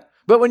up.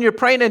 But when you're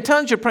praying in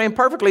tongues, you're praying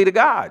perfectly to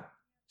God,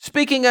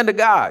 speaking unto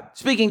God,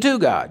 speaking to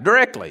God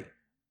directly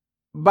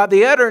by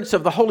the utterance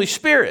of the Holy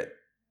Spirit.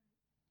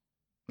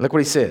 Look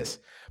what he says.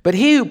 But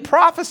he who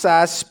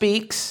prophesies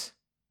speaks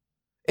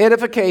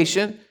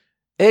edification,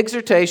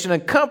 exhortation,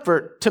 and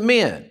comfort to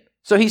men.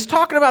 So he's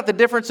talking about the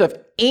difference of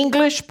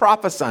English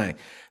prophesying,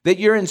 that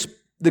you're in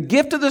the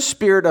gift of the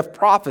Spirit of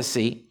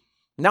prophecy,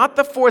 not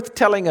the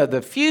foretelling of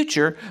the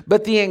future,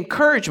 but the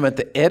encouragement,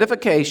 the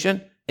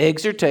edification,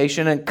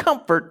 exhortation, and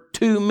comfort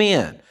to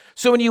men.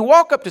 So when you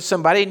walk up to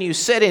somebody and you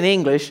said in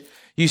English,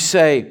 you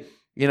say,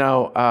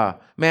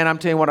 man, I'm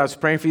telling you what, I was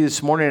praying for you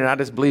this morning and I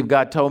just believe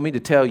God told me to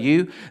tell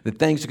you that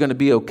things are going to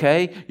be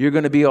okay. You're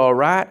going to be all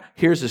right.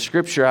 Here's the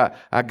scripture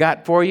I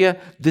got for you.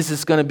 This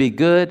is going to be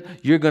good.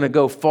 You're going to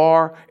go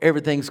far.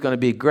 Everything's going to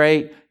be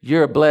great.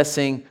 You're a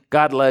blessing.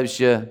 God loves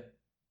you.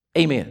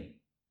 Amen.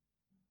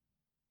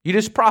 You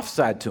just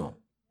prophesied to them.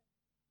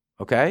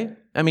 Okay?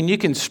 I mean, you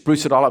can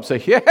spruce it all up, say,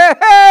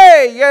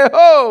 hey,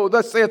 yo,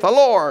 thus saith the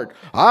Lord,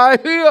 I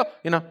hear.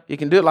 You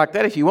can do it like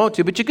that if you want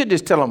to, but you could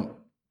just tell them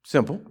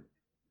simple.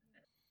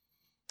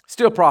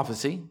 Still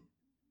prophecy.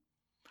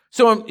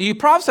 So you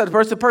prophesied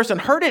to the person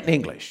heard it in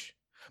English.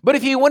 But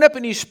if you went up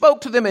and you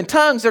spoke to them in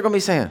tongues, they're going to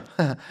be saying,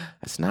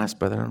 that's nice,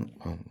 brother.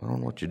 I don't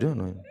know what you're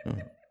doing.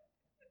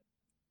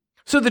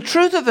 So the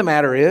truth of the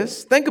matter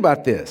is, think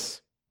about this.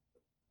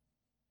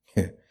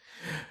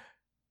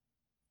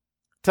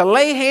 To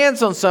lay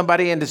hands on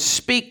somebody and to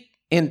speak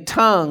in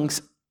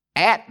tongues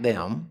at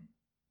them,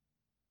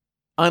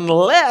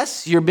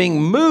 unless you're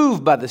being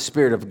moved by the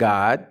Spirit of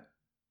God,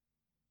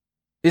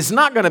 is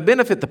not going to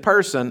benefit the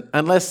person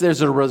unless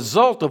there's a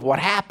result of what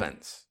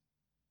happens.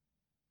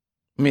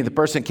 I mean, the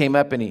person came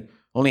up and he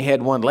only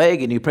had one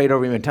leg and you prayed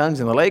over him in tongues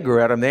and the leg grew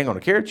out of him, they ain't going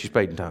to care if you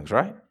prayed in tongues,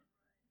 right?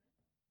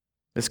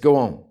 Let's go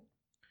on.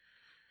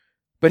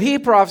 But he who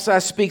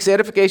prophesies speaks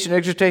edification,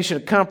 exhortation,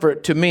 and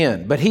comfort to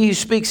men. But he who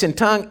speaks in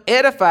tongue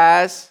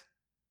edifies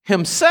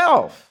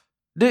himself.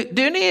 Do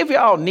any of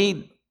y'all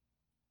need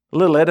a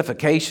little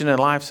edification in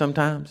life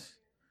sometimes?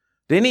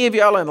 Do any of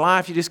y'all in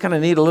life, you just kind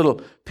of need a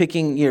little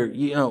picking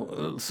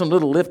some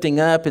little lifting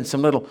up and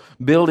some little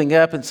building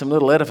up and some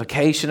little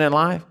edification in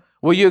life?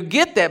 Well, you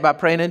get that by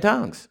praying in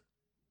tongues.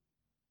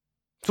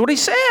 That's what he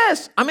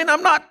says. I mean,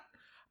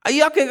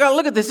 y'all can go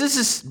look at this. This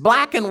is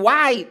black and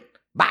white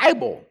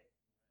Bible.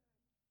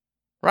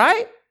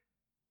 Right?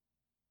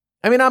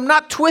 I mean, I'm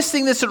not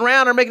twisting this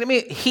around or making it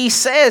mean. He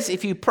says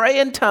if you pray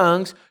in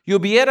tongues, you'll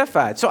be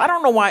edified. So I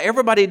don't know why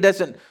everybody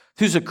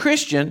who's a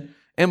Christian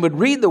and would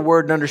read the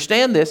word and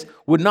understand this,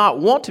 would not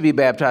want to be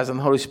baptized in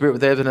the Holy Spirit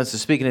with evidence of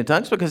speaking in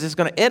tongues, because it's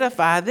going to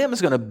edify them.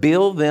 It's going to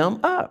build them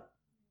up.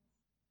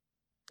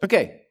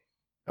 Okay,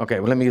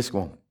 well, let me just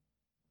go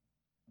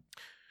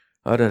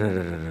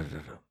on.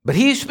 But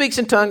he who speaks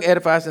in tongue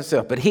edifies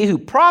himself. But he who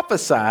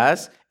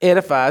prophesies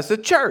edifies the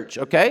church.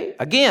 Okay,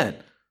 again,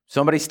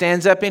 somebody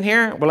stands up in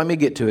here. Well, let me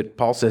get to it.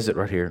 Paul says it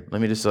right here. Let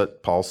me just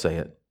let Paul say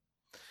it.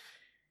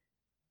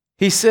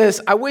 He says,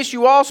 I wish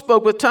you all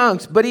spoke with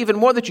tongues, but even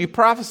more that you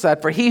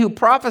prophesied. For he who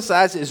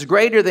prophesies is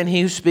greater than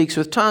he who speaks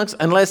with tongues,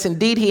 unless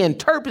indeed he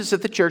interprets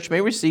that the church may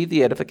receive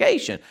the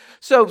edification.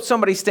 So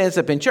somebody stands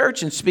up in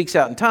church and speaks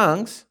out in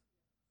tongues,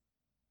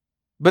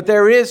 but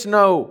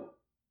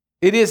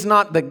it is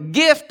not the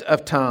gift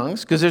of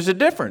tongues, because there's a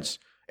difference.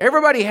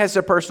 Everybody has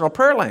their personal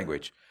prayer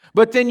language.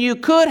 But then you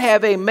could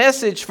have a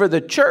message for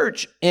the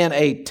church in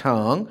a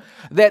tongue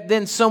that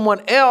then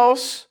someone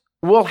else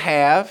will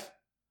have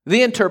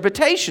the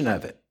interpretation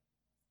of it.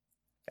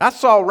 I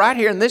saw right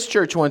here in this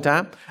church one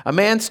time, a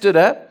man stood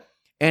up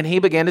and he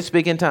began to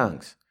speak in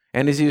tongues.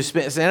 And as he was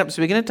standing up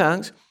speaking in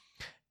tongues,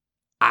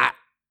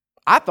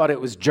 I thought it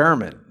was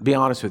German, to be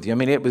honest with you. I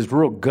mean, it was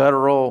real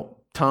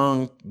guttural,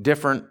 tongue,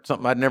 different,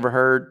 something I'd never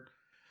heard.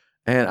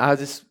 And I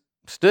just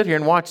stood here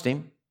and watched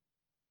him.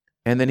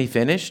 And then he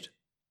finished.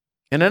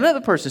 And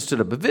another person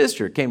stood up, a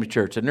visitor came to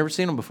church. I'd never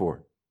seen him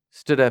before.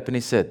 Stood up and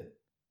he said,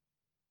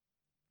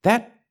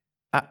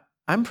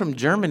 I'm from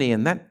Germany,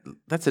 and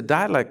that's a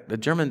dialect, a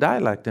German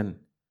dialect, and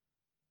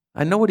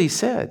I know what he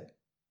said.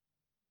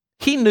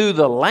 He knew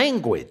the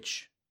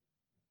language.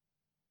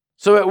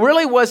 So it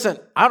really wasn't,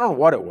 I don't know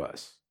what it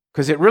was,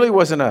 because it really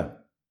wasn't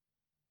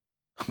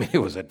it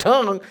was a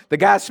tongue. The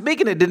guy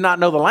speaking it did not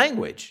know the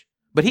language,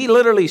 but he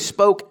literally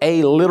spoke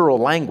a literal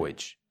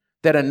language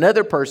that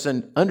another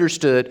person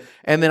understood.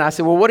 And then I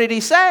said, well, what did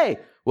he say?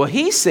 Well,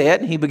 he said,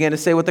 and he began to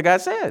say what the guy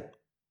said.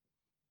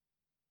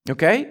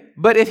 Okay?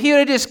 But if he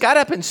had just got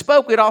up and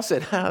spoke, we'd all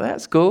said,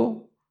 that's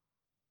cool.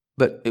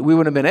 But we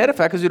wouldn't have been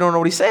edified because we don't know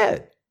what he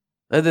said.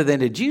 Other than,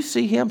 did you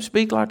see him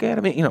speak like that?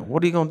 I mean,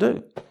 what are you going to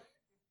do?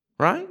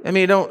 Right? I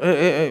mean,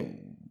 the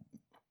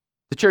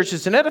church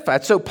isn't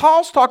edified. So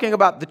Paul's talking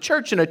about the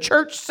church in a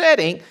church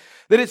setting,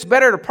 that it's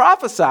better to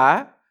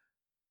prophesy,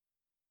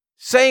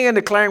 saying and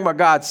declaring what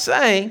God's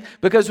saying,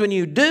 because when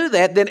you do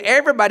that, then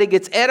everybody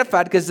gets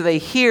edified because they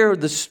hear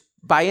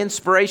by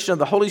inspiration of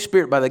the Holy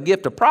Spirit, by the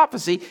gift of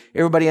prophecy,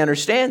 everybody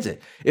understands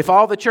it. If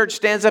all the church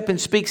stands up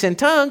and speaks in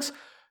tongues,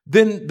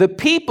 then the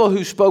people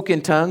who spoke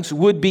in tongues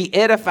would be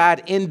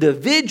edified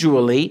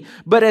individually,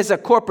 but as a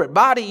corporate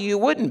body, you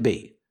wouldn't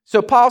be.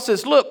 So Paul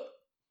says, look,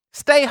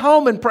 stay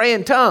home and pray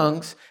in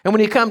tongues, and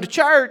when you come to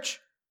church,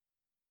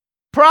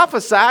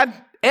 prophesy,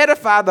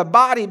 edify the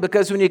body,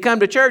 because when you come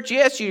to church,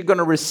 yes, you're going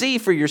to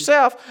receive for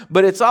yourself,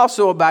 but it's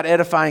also about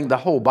edifying the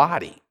whole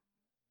body.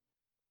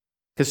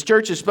 Because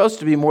church is supposed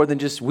to be more than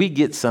just we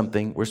get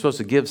something. We're supposed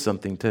to give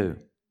something too.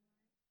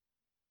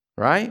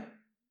 Right?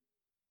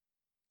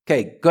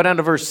 Okay, go down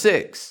to verse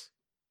 6.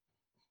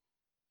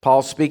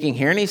 Paul's speaking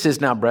here, and he says,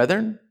 now,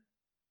 brethren,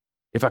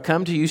 if I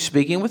come to you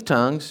speaking with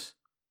tongues,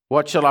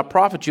 what shall I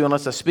profit you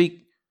unless I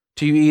speak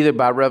to you either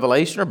by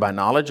revelation or by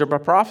knowledge or by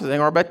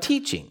prophesying or by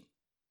teaching?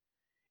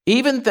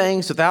 Even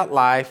things without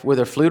life,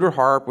 whether flute or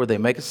harp, where they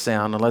make a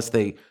sound, unless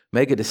they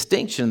make a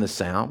distinction in the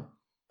sound,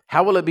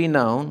 how will it be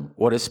known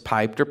what is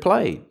piped or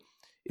played?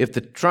 If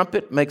the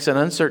trumpet makes an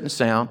uncertain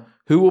sound,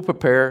 who will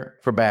prepare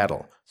for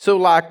battle? So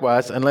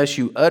likewise, unless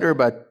you utter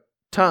by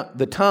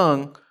the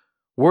tongue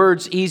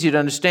words easy to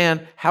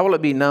understand, how will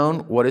it be known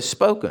what is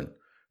spoken?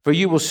 For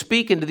you will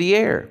speak into the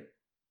air.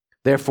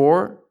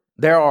 Therefore,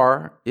 there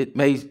are, it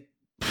may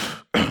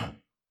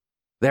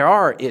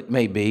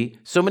be,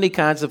 so many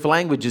kinds of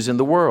languages in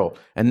the world,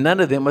 and none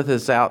of them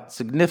without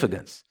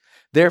significance.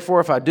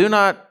 Therefore,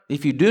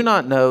 if you do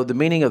not know the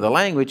meaning of the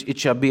language, it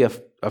shall be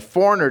a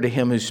foreigner to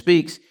him who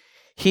speaks.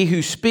 He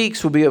who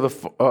speaks will be a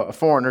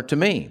foreigner to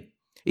me.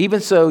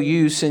 Even so,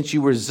 you, since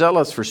you were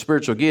zealous for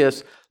spiritual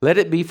gifts, let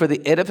it be for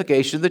the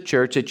edification of the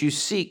church that you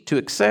seek to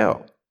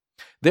excel.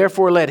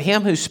 Therefore, let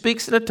him who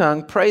speaks in a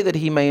tongue pray that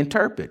he may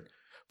interpret.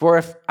 For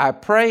if I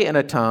pray in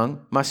a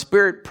tongue, my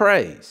spirit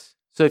prays.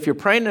 So if you're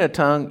praying in a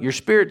tongue, your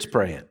spirit's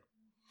praying.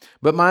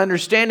 But my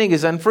understanding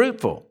is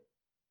unfruitful.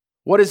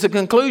 What is the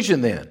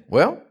conclusion then?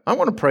 Well, I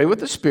want to pray with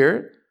the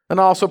Spirit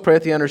and also pray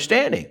with the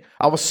understanding.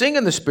 I will sing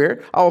in the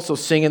Spirit, I also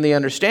sing in the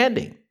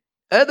understanding.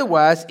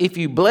 Otherwise, if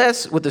you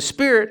bless with the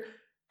Spirit,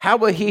 how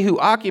will he who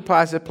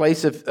occupies the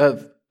place of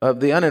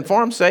the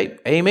uninformed say,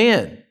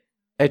 Amen,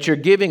 at your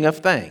giving of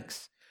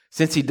thanks,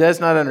 since he does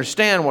not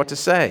understand what to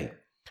say?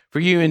 For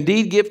you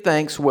indeed give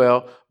thanks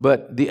well,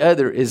 but the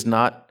other is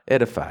not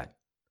edified.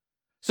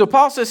 So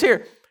Paul says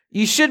here,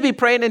 you should be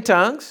praying in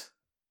tongues,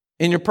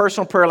 in your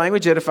personal prayer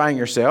language, edifying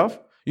yourself.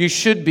 You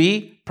should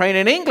be praying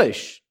in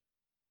English,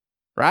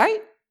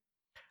 right?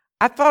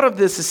 I thought of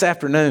this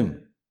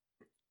afternoon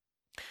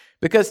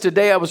because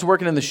today I was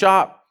working in the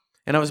shop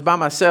and I was by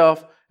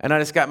myself and I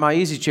just got my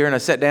easy chair and I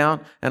sat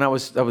down and I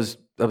was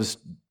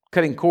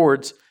cutting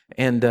cords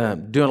and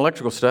doing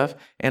electrical stuff,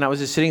 and I was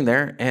just sitting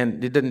there,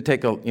 and it didn't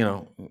take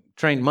a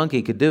trained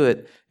monkey could do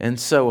it, and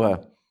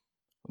so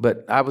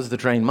but I was the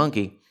trained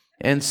monkey,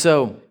 and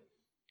so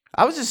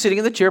I was just sitting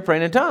in the chair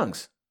praying in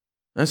tongues,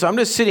 and so I'm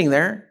just sitting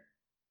there.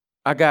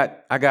 I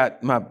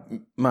got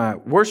my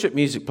worship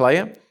music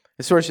playing.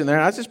 It's sitting there,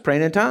 and I was just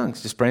praying in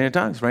tongues,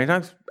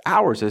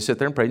 hours. I sit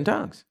there and prayed in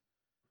tongues,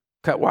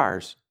 cut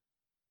wires,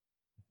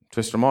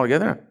 twist them all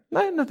together.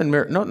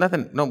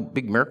 No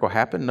big miracle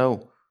happened.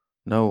 No.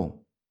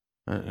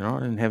 I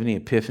didn't have any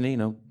epiphany.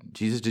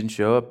 Jesus didn't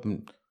show up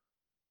in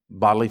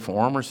bodily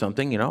form or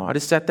something. I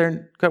just sat there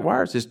and cut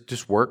wires.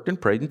 Just worked and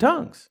prayed in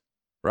tongues,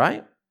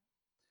 right?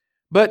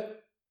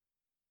 But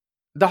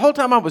the whole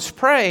time I was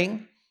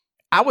praying,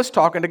 I was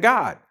talking to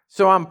God.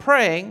 So I'm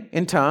praying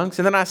in tongues,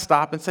 and then I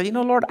stop and say,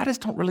 Lord, I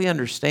just don't really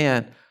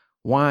understand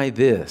why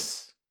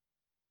this.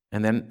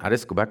 And then I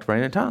just go back to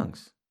praying in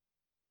tongues.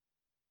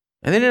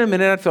 And then in a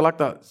minute, I'd feel like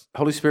the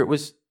Holy Spirit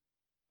was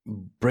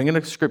bringing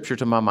a scripture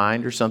to my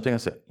mind or something. I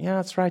said, yeah,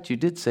 that's right. You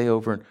did say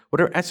over and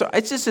whatever. And so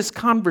it's just this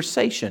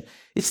conversation.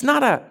 It's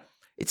not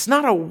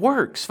a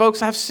works.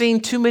 Folks, I've seen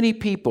too many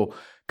people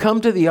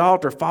come to the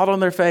altar, fall on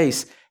their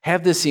face,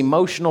 have this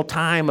emotional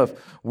time of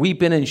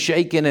weeping and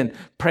shaking and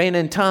praying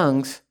in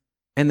tongues,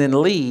 and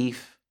then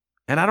leave.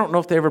 And I don't know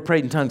if they ever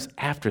prayed in tongues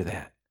after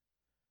that.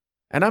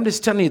 And I'm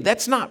just telling you,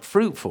 that's not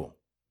fruitful.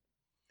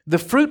 The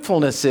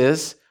fruitfulness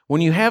is when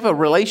you have a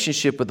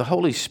relationship with the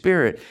Holy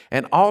Spirit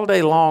and all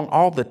day long,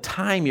 all the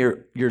time,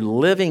 you're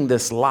living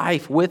this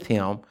life with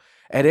Him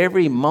at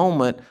every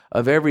moment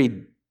of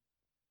every,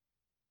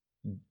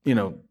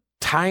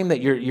 time that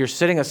you're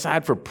setting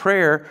aside for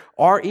prayer,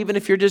 or even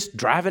if you're just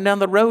driving down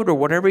the road or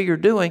whatever you're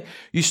doing,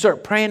 you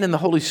start praying in the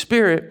Holy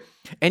Spirit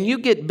and you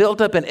get built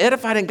up and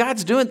edified, and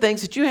God's doing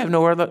things that you have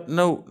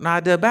no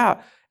idea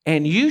about.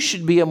 And you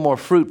should be a more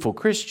fruitful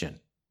Christian.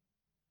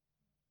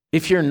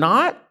 If you're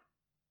not,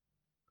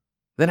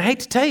 then I hate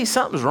to tell you,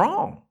 something's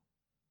wrong.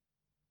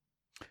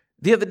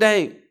 The other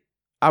day,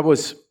 a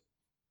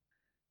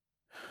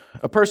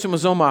person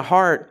was on my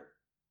heart,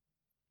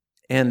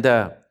 and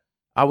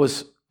I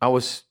was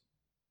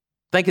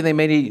thinking they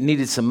maybe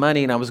needed some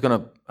money, and I was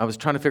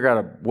trying to figure out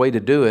a way to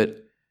do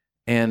it,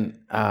 and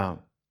so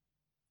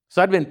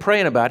I'd been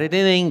praying about it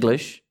in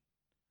English,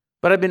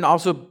 but I'd been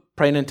also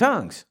praying in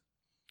tongues,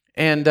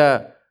 and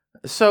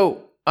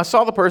so I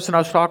saw the person, I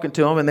was talking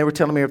to them, and they were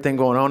telling me everything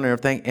going on and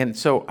everything. And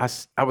so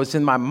I was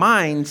in my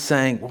mind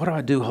saying, what do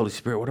I do, Holy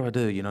Spirit? What do I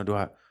do?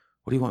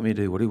 What do you want me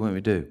to do? What do you want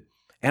me to do?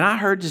 And I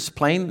heard just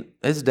plain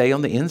as day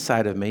on the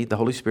inside of me, the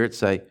Holy Spirit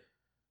say,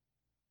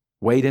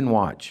 wait and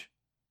watch.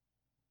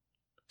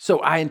 So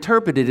I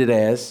interpreted it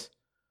as,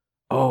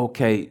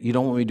 okay, you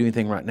don't want me to do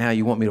anything right now.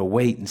 You want me to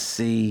wait and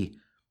see,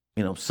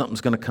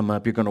 something's going to come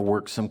up. You're going to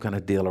work some kind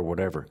of deal or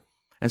whatever.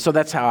 And so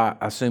that's how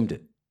I assumed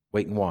it,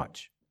 wait and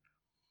watch.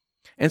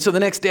 And so the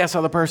next day I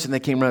saw the person, they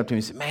came right up to me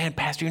and said, man,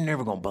 Pastor, you're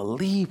never going to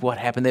believe what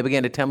happened. They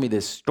began to tell me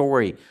this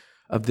story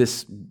of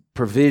this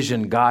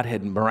provision God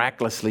had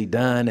miraculously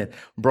done and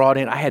brought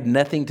in. I had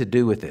nothing to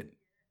do with it,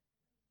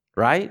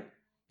 right?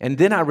 And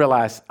then I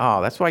realized,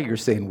 that's why you're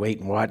saying wait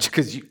and watch,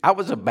 because I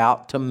was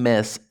about to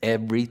mess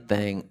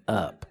everything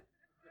up.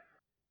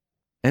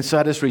 And so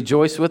I just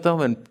rejoiced with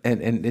them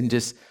and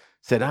just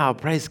said,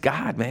 praise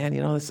God, man.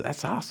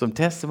 That's awesome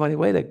testimony.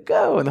 Way to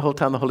go. And the whole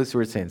time the Holy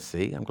Spirit saying,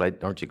 see,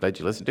 aren't you glad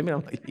you listened to me?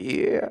 And I'm like,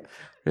 yeah,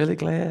 really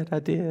glad I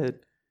did.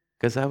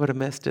 Because I would have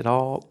messed it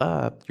all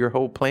up. Your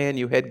whole plan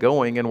you had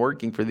going and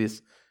working for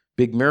this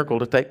big miracle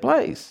to take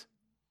place.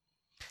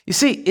 You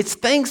see, it's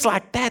things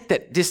like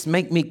that just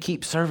make me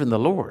keep serving the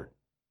Lord.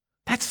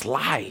 That's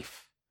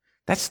life.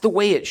 That's the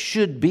way it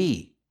should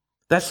be.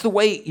 That's the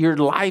way your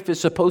life is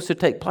supposed to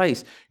take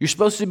place. You're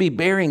supposed to be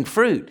bearing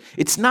fruit.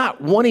 It's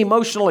not one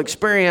emotional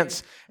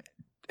experience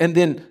and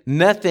then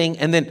nothing,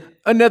 and then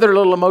another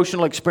little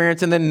emotional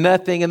experience, and then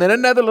nothing, and then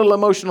another little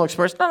emotional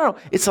experience. No.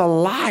 It's a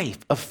life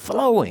of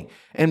flowing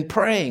and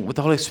praying with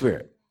the Holy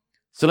Spirit.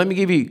 So let me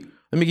give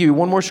you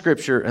one more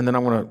scripture, and then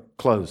I'm going to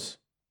close.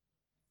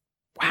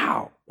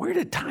 Wow, where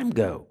did time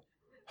go?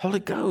 Holy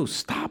Ghost,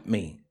 stop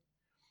me.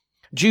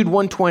 Jude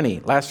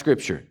 1:20, last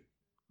scripture.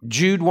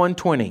 Jude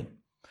 1:20.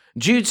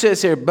 Jude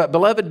says here, but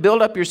beloved,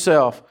 build up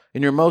yourself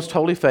in your most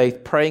holy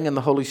faith, praying in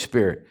the Holy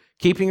Spirit,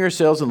 keeping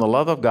yourselves in the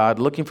love of God,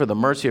 looking for the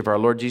mercy of our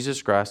Lord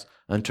Jesus Christ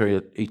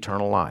unto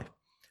eternal life.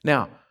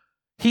 Now,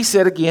 he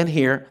said again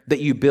here that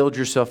you build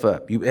yourself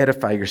up. You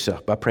edify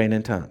yourself by praying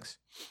in tongues.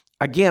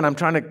 Again, I'm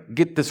trying to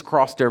get this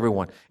across to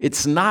everyone.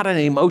 It's not an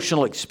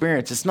emotional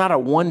experience. It's not a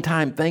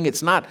one-time thing.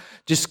 It's not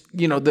just,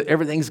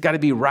 everything's got to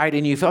be right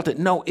and you felt it.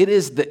 No, it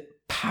is the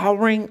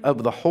outpouring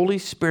of the Holy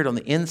Spirit on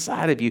the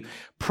inside of you,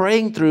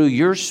 praying through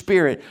your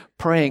spirit,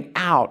 praying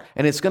out,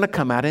 and it's going to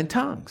come out in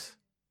tongues.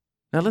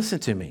 Now listen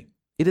to me.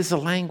 It is a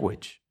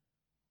language.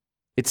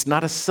 It's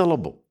not a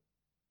syllable.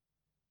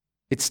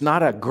 It's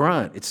not a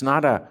grunt. It's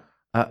not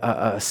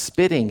a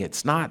spitting.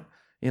 It's not,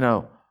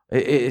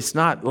 it's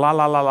not la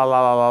la la la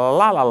la la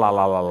la la la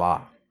la la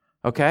la.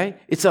 Okay?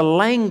 It's a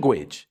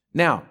language.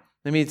 Now,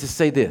 let me just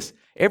say this.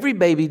 Every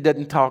baby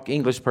doesn't talk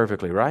English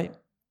perfectly, right?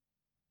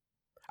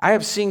 I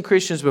have seen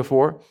Christians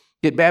before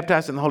get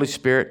baptized in the Holy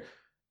Spirit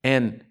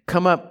and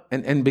come up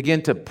and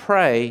begin to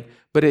pray,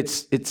 but it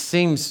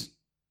seems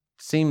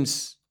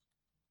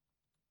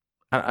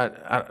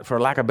for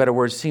lack of better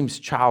words, seems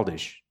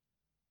childish.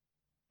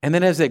 And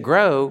then as they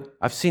grow,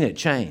 I've seen it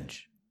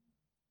change.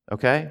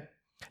 Okay?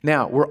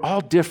 Now, we're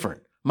all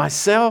different.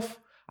 Myself,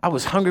 I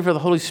was hungry for the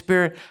Holy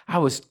Spirit. I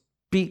was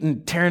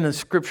tearing the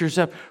scriptures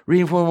up,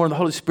 reading from the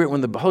Holy Spirit. When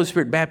the Holy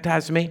Spirit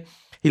baptized me,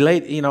 He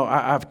laid,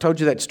 I've told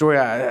you that story.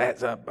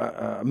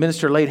 A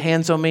minister laid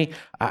hands on me.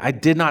 I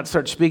did not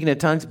start speaking in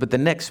tongues, but the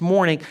next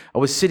morning I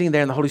was sitting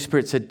there and the Holy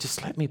Spirit said,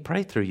 just let me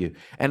pray through you.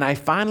 And I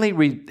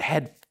finally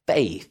had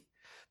faith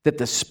that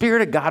the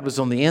Spirit of God was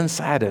on the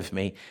inside of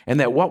me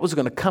and that what was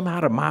going to come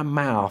out of my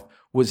mouth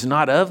was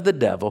not of the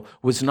devil,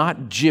 was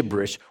not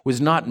gibberish, was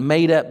not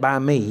made up by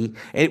me.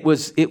 It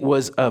was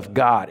of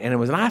God. And it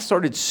was when I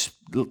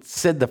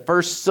said the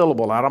first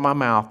syllable out of my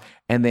mouth,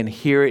 and then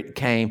here it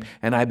came,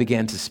 and I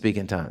began to speak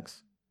in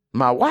tongues.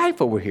 My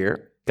wife over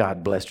here,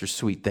 God bless her,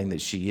 sweet thing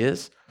that she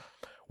is,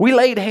 we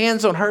laid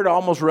hands on her to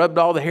almost rubbed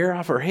all the hair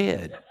off her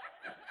head.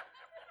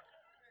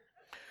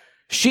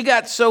 She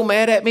got so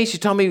mad at me, she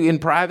told me in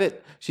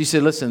private, she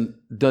said, listen,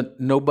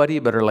 nobody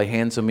better lay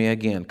hands on me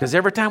again. Because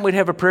every time we'd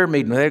have a prayer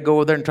meeting, they'd go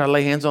over there and try to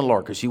lay hands on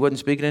Laura because she wasn't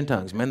speaking in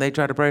tongues. Man, they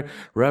tried to pray,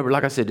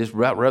 like I said, just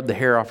rub the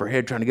hair off her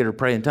head trying to get her to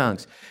pray in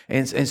tongues.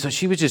 And so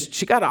she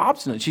got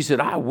obstinate. She said,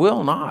 I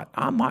will not.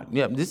 I'm not.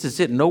 Yeah, this is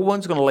it. No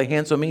one's going to lay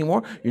hands on me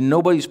anymore.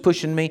 Nobody's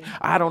pushing me.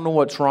 I don't know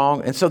what's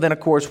wrong. And so then, of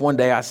course, one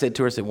day I said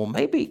to her, well,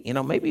 maybe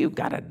you've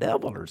got a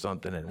devil or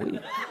something. And we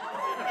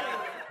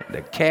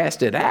to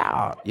cast it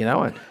out,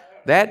 and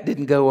that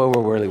didn't go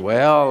over really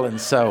well. And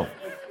so,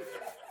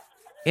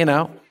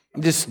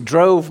 just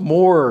drove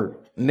more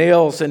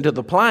nails into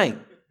the plank.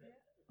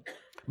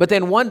 But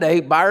then one day,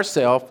 by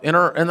herself, in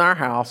our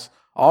house,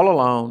 all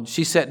alone,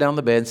 she sat down on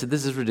the bed and said,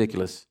 this is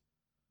ridiculous.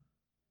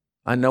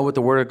 I know what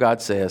the Word of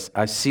God says.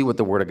 I see what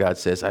the Word of God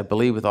says. I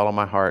believe with all of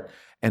my heart.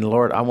 And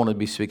Lord, I want to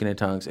be speaking in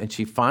tongues. And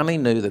she finally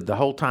knew that the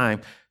whole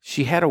time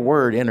she had a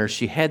word in her.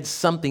 She had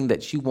something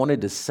that she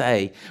wanted to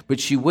say, but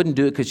she wouldn't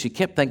do it because she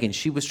kept thinking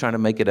she was trying to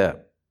make it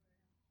up.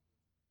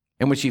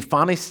 And when she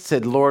finally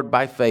said, Lord,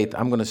 by faith,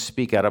 I'm going to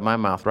speak out of my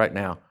mouth right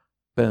now,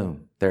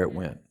 boom, there it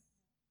went.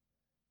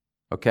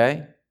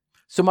 Okay?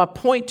 So my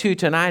point to you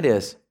tonight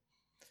is,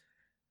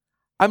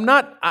 I'll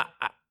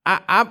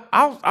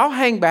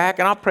hang back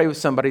and I'll pray with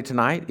somebody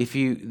tonight.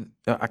 I'm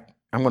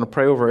going to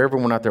pray over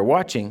everyone out there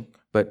watching,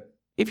 but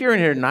if you're in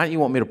here tonight,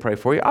 you want me to pray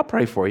for you, I'll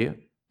pray for you.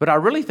 But I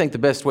really think the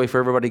best way for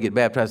everybody to get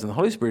baptized in the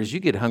Holy Spirit is you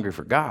get hungry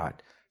for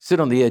God.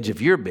 Sit on the edge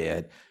of your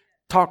bed,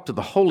 talk to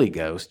the Holy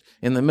Ghost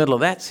in the middle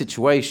of that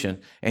situation,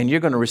 and you're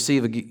going to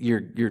receive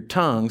your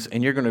tongues,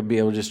 and you're going to be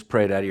able to just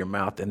pray it out of your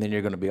mouth, and then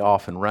you're going to be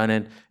off and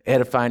running,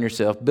 edifying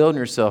yourself, building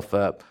yourself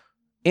up,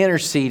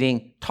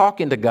 interceding,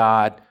 talking to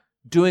God,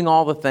 doing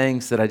all the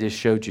things that I just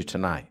showed you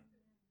tonight.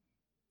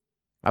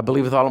 I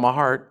believe with all of my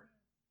heart,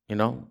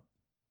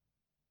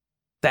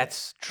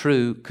 that's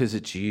true because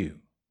it's you,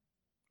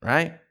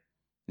 right?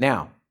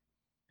 Now,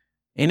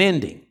 in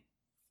ending,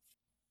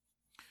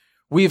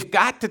 we've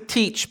got to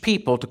teach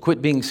people to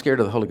quit being scared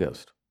of the Holy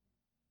Ghost.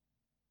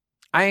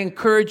 I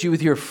encourage you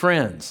with your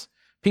friends,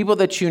 people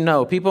that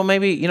people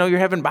maybe, you're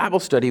having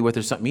Bible study with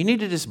or something. You need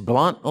to just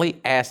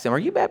bluntly ask them, are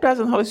you baptized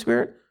in the Holy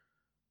Spirit?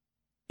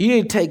 You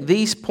need to take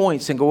these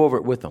points and go over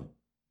it with them.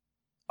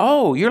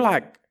 Oh, you're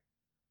like,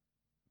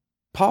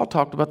 Paul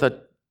talked about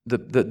the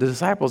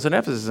disciples in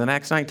Ephesus in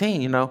Acts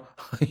 19, you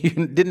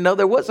didn't know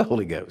there was a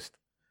Holy Ghost.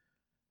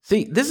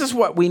 See, this is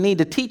what we need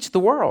to teach the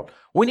world.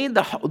 We need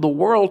the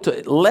world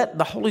to let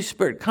the Holy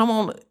Spirit come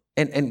on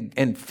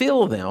and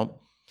fill them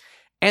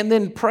and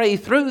then pray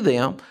through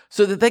them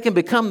so that they can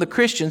become the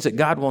Christians that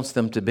God wants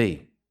them to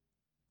be.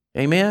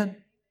 Amen?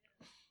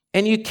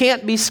 And you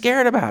can't be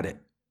scared about it.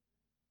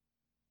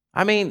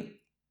 I mean,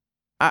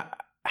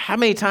 how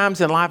many times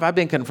in life I've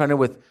been confronted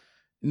with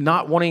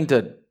not wanting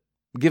to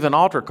give an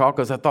altar call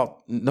because I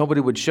thought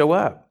nobody would show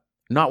up.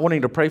 Not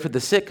wanting to pray for the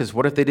sick because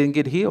what if they didn't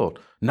get healed?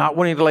 Not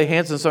wanting to lay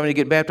hands on somebody to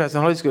get baptized in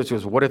the Holy Spirit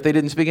because what if they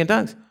didn't speak in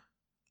tongues?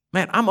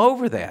 Man, I'm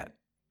over that.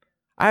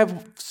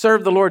 I've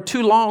served the Lord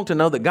too long to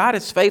know that God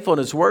is faithful and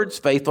His Word's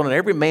faithful, and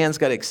every man's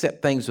got to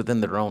accept things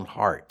within their own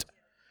heart.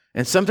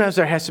 And sometimes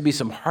there has to be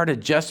some heart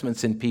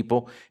adjustments in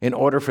people in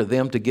order for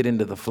them to get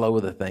into the flow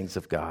of the things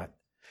of God.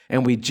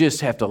 And we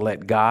just have to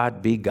let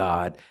God be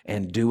God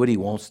and do what He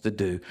wants to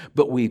do.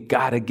 But we've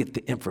got to get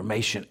the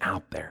information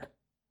out there.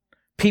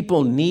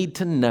 People need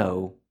to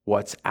know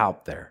what's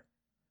out there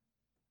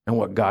and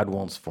what God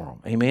wants for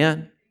them.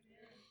 Amen?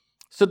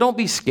 So don't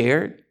be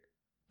scared.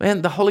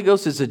 Man, the Holy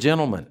Ghost is a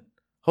gentleman.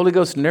 Holy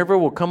Ghost never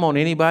will come on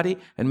anybody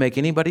and make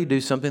anybody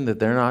do something that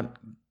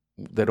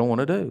they don't want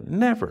to do.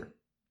 Never.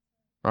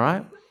 All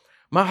right?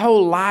 My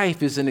whole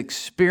life is an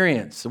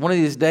experience. One of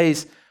these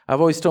days, I've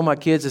always told my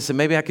kids, I said,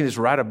 maybe I can just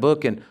write a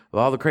book and of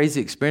all the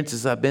crazy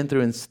experiences I've been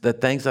through and the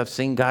things I've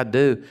seen God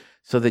do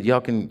so that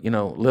y'all can,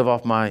 live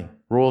off my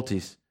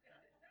royalties.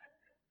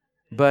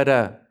 But,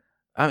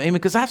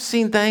 because I have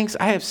seen things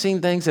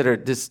that are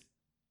just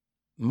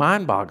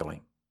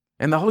mind-boggling.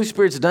 And the Holy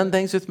Spirit's done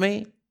things with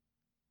me,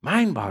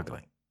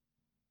 mind-boggling.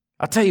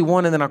 I'll tell you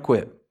one and then I'll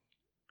quit.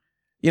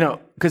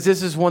 Because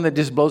this is one that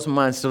just blows my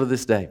mind still to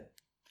this day.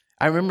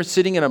 I remember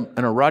sitting in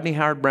a Rodney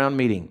Howard Brown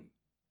meeting,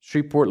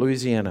 Shreveport,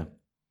 Louisiana.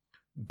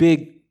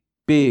 Big,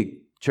 big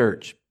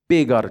church,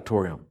 big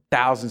auditorium,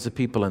 thousands of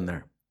people in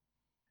there.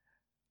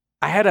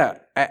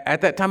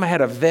 At that time I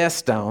had a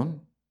vest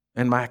on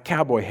and my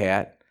cowboy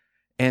hat.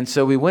 And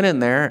so we went in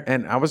there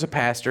and I was a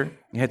pastor.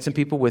 I had some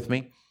people with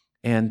me.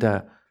 And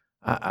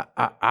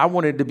I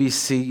wanted to be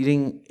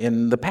seating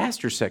in the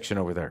pastor section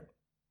over there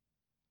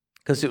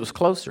because it was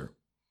closer.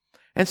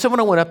 And so when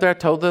I went up there, I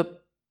told the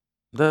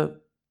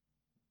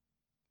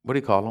what do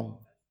you call them?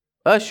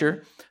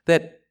 Usher,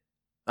 that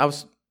I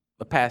was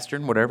a pastor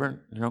and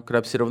whatever, could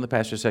I sit over in the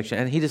pastor section?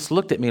 And he just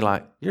looked at me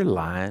like, you're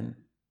lying.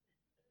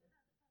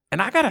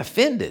 And I got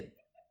offended.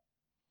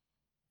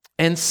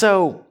 And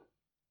so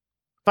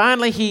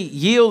finally he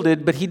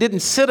yielded, but he didn't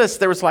sit us.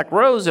 There was like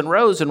rows and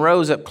rows and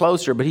rows up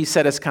closer, but he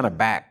set us kind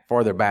of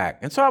farther back.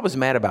 And so I was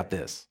mad about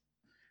this.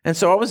 And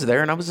so I was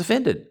there and I was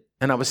offended.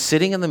 And I was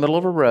sitting in the middle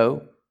of a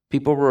row.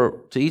 People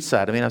were to each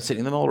side of me, and I was sitting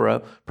in the middle of the row.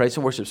 Praise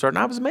and worship started,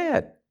 and I was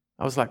mad.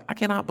 I was like, I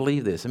cannot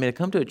believe this. I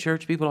come to a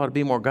church, people ought to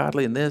be more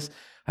godly than this.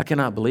 I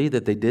cannot believe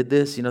that they did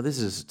this. This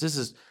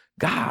is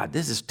God.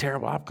 This is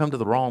terrible. I've come to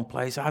the wrong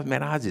place. I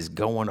was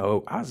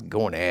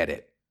going at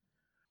it.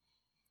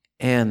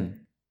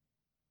 And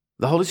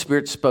the Holy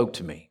Spirit spoke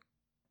to me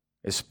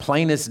as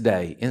plain as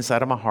day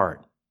inside of my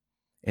heart.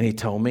 And he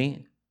told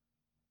me,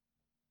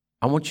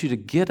 I want you to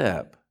get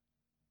up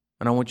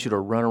and I want you to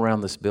run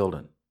around this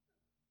building.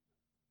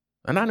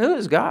 And I knew it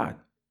was God.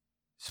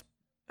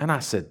 And I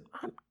said,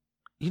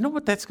 you know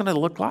what that's going to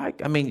look like?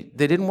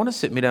 They didn't want to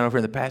sit me down over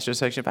in the pastor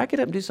section. If I get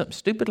up and do something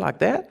stupid like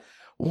that,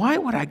 why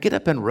would I get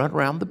up and run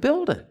around the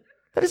building?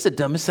 That is the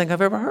dumbest thing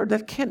I've ever heard.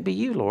 That can't be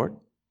you, Lord.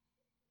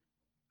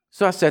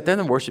 So I sat there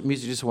and the worship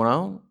music just went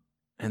on.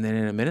 And then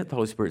in a minute, the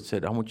Holy Spirit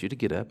said, I want you to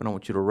get up and I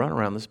want you to run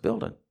around this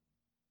building.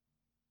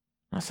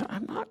 And I said,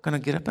 I'm not going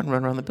to get up and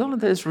run around the building.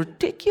 That is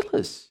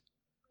ridiculous.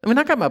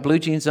 I got my blue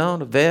jeans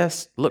on, a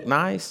vest, look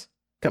nice,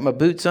 got my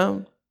boots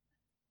on.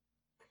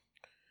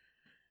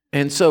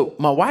 And so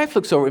my wife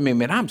looks over at me,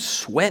 man, I'm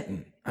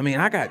sweating.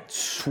 I got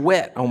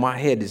sweat on my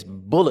head. There's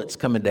bullets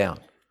coming down.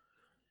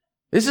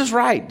 This is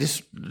right.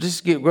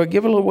 Just give a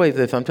little wave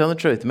if I'm telling the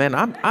truth. Man,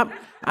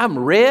 I'm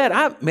red.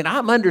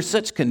 I'm under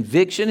such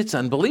conviction. It's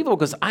unbelievable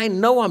because I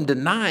know I'm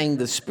denying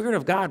the Spirit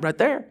of God right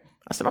there.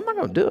 I said, I'm not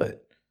going to do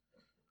it.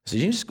 I said,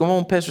 you just go on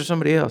and pester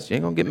somebody else. You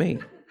ain't going to get me.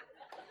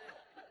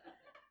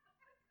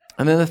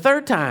 And then the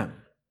third time,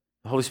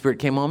 the Holy Spirit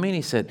came on me and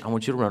he said, I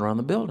want you to run around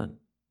the building.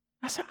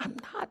 I said, I'm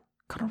not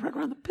going to run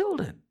around the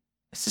building.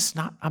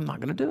 I'm not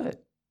going to do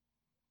it.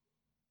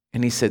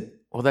 And he said,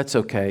 well, that's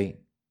okay.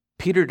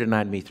 Peter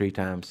denied me 3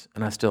 times,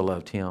 and I still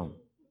loved him.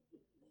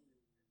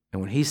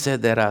 And when he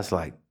said that, I was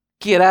like,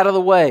 get out of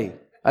the way.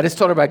 I just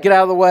told everybody, get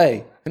out of the way.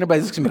 And everybody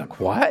looks at me like,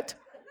 what?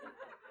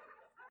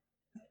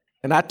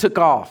 And I took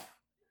off.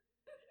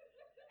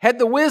 Had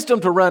the wisdom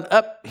to run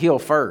uphill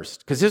first,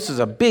 because this is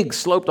a big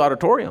sloped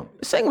auditorium.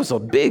 This thing was a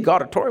big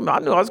auditorium. I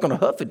knew I was going to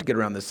huff it to get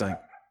around this thing.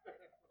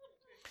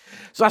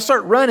 So I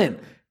start running.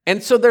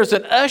 And so there's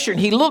an usher, and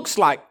he looks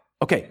like,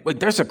 okay,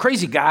 wait, there's a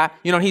crazy guy.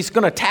 He's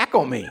going to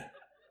tackle me.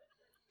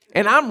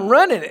 And I'm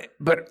running it,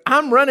 but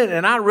I'm running,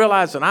 and I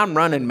realize that I'm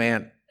running,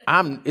 man.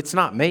 It's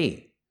not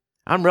me.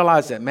 I'm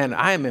realizing that, man,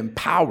 I am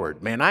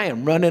empowered, man. I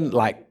am running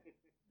like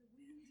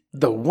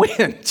the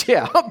wind.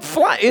 Yeah, I'm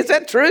flying. Is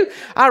that true?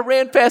 I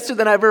ran faster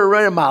than I've ever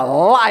run in my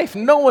life.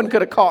 No one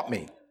could have caught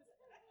me.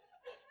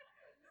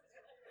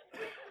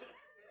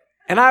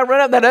 And I run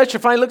up, that usher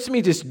finally looks at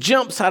me, just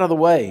jumps out of the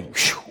way.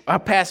 I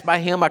pass by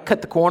him. I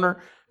cut the corner.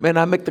 Man,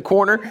 I make the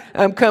corner.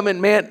 I'm coming,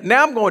 man.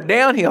 Now I'm going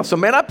downhill. So,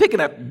 man, I'm picking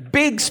up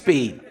big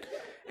speed.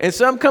 And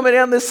so I'm coming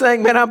down this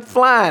thing, man, I'm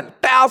flying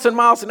 1,000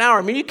 miles an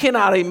hour. You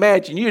cannot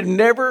imagine.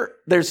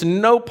 There's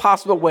no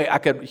possible way I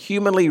could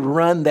humanly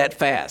run that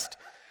fast.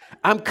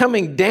 I'm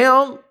coming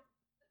down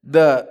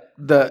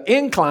the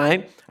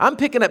incline. I'm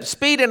picking up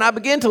speed, and I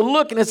begin to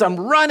look, and as I'm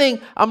running,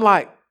 I'm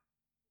like,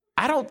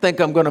 I don't think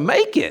I'm going to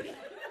make it.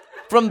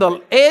 From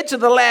the edge of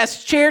the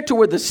last chair to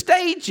where the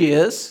stage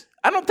is,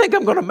 I don't think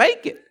I'm going to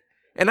make it.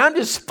 And I'm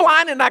just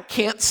flying, and I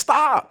can't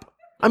stop.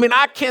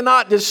 I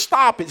cannot just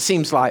stop, it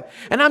seems like.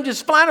 And I'm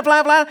just flying,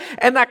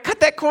 and I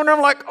cut that corner.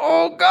 I'm like,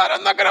 oh, God,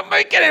 I'm not going to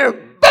make it. And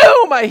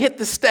boom, I hit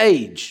the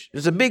stage.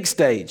 There's a big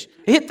stage.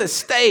 I hit the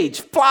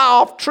stage, fly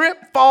off, trip,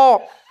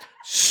 fall,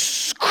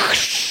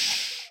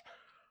 squish,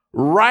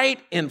 right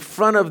in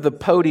front of the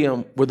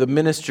podium where the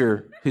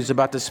minister who's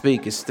about to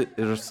speak is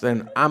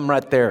and I'm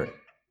right there.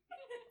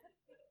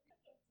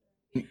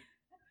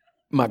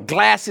 My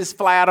glasses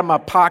fly out of my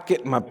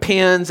pocket, my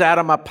pen's out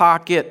of my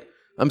pocket.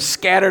 I'm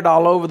scattered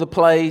all over the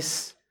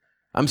place.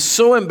 I'm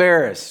so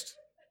embarrassed.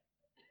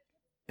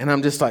 And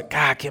I'm just like,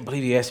 God, I can't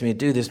believe you asked me to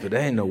do this, but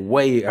there ain't no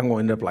way I'm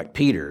going to end up like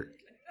Peter.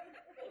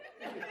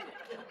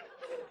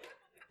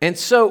 And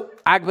so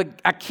I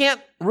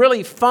can't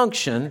really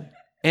function.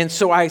 And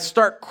so I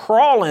start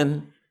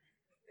crawling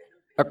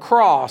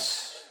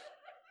across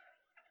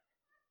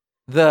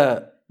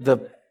the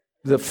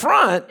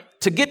front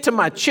to get to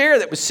my chair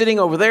that was sitting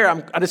over there.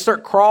 I just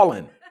start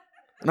crawling.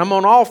 And I'm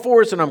on all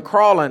fours and I'm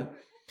crawling.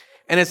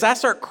 And as I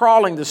start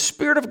crawling, the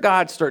Spirit of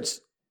God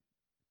starts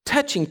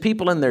touching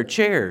people in their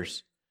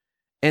chairs.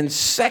 And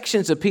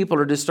sections of people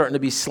are just starting to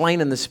be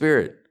slain in the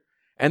Spirit.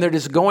 And they're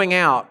just going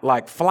out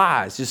like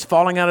flies, just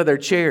falling out of their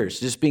chairs,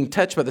 just being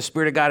touched by the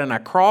Spirit of God. And I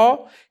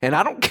crawl, and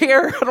I don't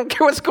care. I don't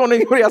care what's going on to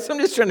anybody else. I'm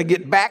just trying to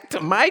get back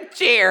to my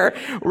chair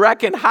where I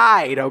can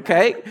hide,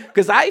 okay?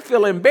 Because I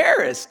feel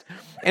embarrassed.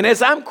 And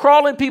as I'm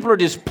crawling, people are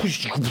just,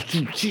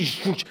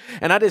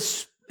 and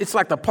it's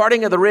like the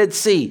parting of the Red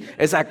Sea.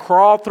 As I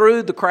crawl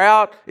through the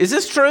crowd, is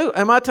this true?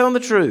 Am I telling the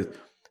truth?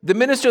 The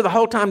minister the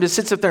whole time just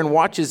sits up there and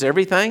watches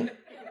everything.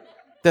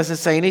 Doesn't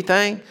say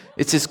anything.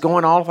 It's just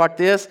going off like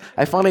this.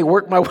 I finally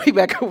work my way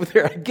back over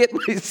there. I get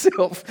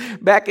myself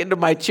back into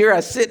my chair. I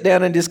sit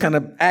down and just kind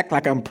of act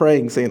like I'm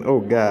praying, saying, oh,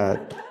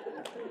 God.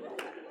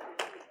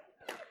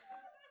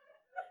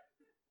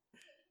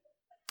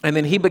 And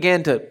then he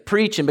began to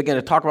preach and began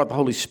to talk about the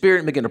Holy Spirit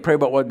and began to pray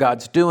about what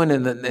God's doing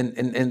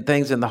and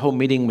things. And the whole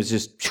meeting was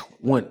just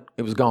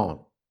it was gone.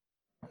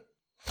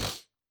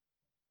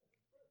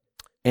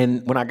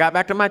 And when I got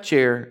back to my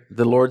chair,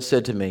 the Lord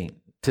said to me,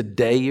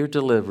 today you're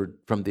delivered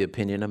from the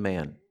opinion of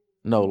man.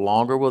 No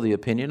longer will the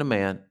opinion of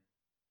man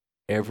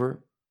ever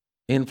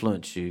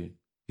influence you.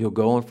 You'll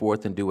go on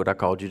forth and do what I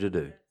called you to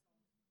do.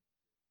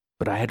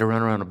 But I had to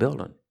run around a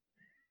building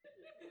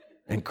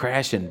and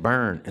crash and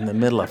burn in the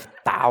middle of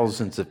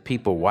thousands of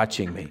people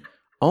watching me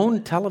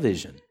on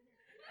television.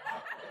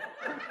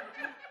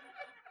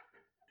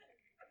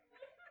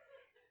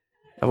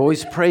 I've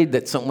always prayed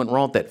that something went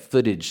wrong with that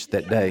footage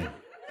that day.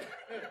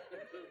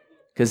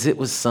 Because it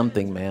was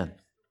something, man.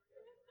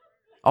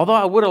 Although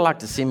I would have liked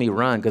to see me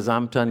run, because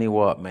I'm telling you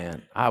what,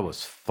 man, I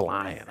was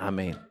flying. I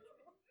mean,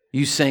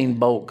 Usain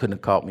Bolt couldn't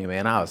have caught me,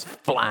 man. I was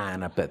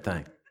flying up that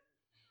thing.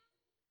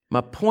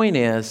 My point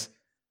is,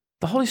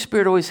 the Holy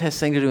Spirit always has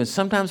things to do, and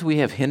sometimes we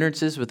have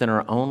hindrances within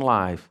our own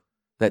life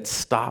that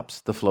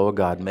stops the flow of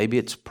God. Maybe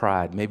it's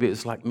pride. Maybe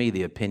it's like me,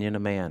 the opinion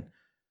of man.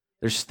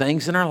 There's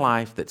things in our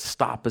life that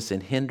stop us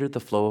and hinder the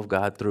flow of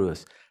God through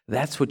us.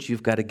 That's what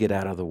you've got to get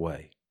out of the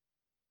way.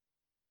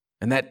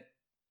 And that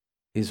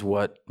is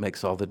what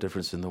makes all the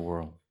difference in the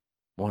world.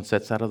 Once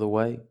that's out of the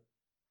way,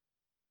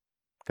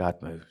 God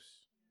moves.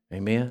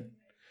 Amen?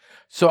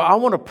 So I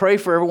want to pray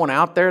for everyone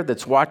out there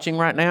that's watching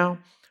right now.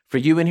 For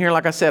you in here,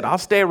 like I said, I'll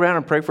stay around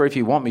and pray for you if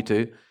you want me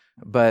to.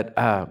 But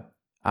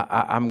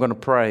I'm going to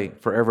pray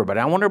for everybody.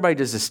 I want everybody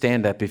just to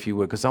stand up, if you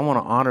would, because I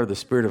want to honor the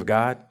Spirit of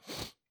God.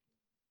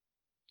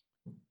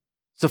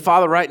 So,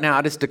 Father, right now,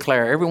 I just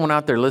declare everyone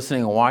out there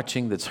listening and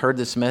watching that's heard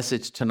this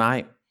message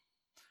tonight,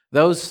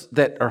 those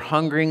that are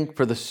hungering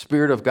for the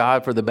Spirit of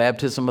God, for the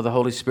baptism of the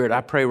Holy Spirit,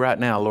 I pray right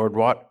now, Lord,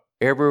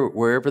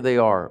 wherever they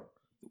are,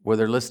 whether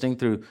they're listening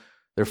through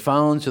their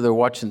phones or they're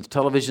watching the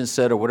television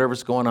set or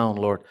whatever's going on,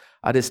 Lord,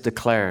 I just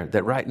declare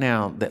that right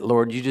now, that,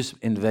 Lord, you just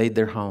invade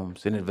their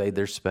homes and invade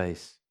their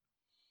space.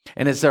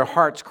 And as their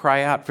hearts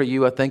cry out for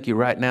you, I thank you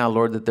right now,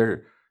 Lord, that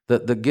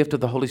the gift of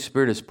the Holy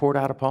Spirit is poured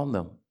out upon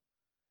them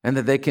and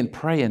that they can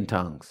pray in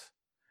tongues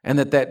and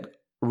that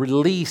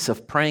release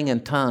of praying in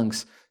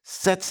tongues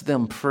sets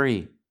them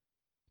free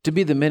to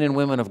be the men and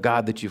women of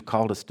God that you've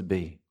called us to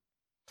be.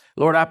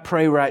 Lord, I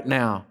pray right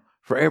now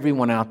for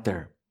everyone out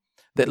there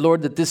that,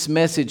 Lord, that this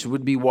message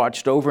would be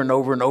watched over and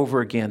over and over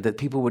again, that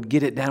people would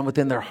get it down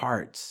within their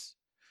hearts,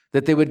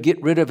 that they would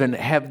get rid of and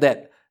have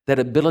that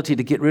ability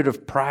to get rid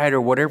of pride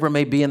or whatever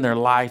may be in their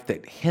life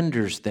that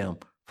hinders them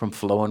from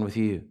flowing with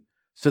you,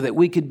 so that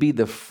we could be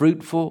the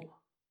fruitful,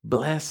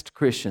 blessed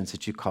Christians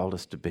that you called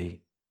us to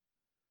be.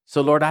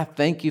 So, Lord, I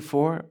thank you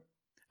for it.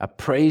 I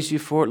praise you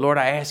for it. Lord,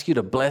 I ask you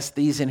to bless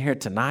these in here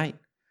tonight.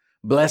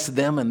 Bless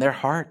them and their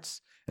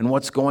hearts and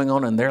what's going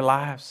on in their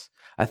lives.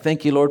 I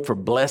thank you, Lord, for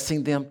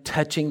blessing them,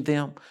 touching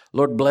them.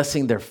 Lord,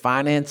 blessing their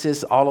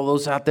finances. All of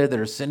those out there that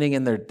are sending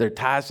in their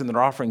tithes and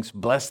their offerings,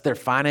 bless their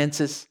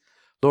finances.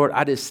 Lord,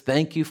 I just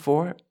thank you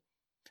for it.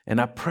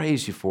 And I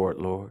praise you for it,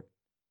 Lord.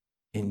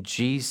 In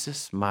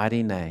Jesus'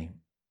 mighty name,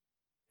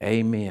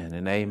 amen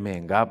and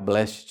amen. God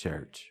bless you,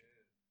 church.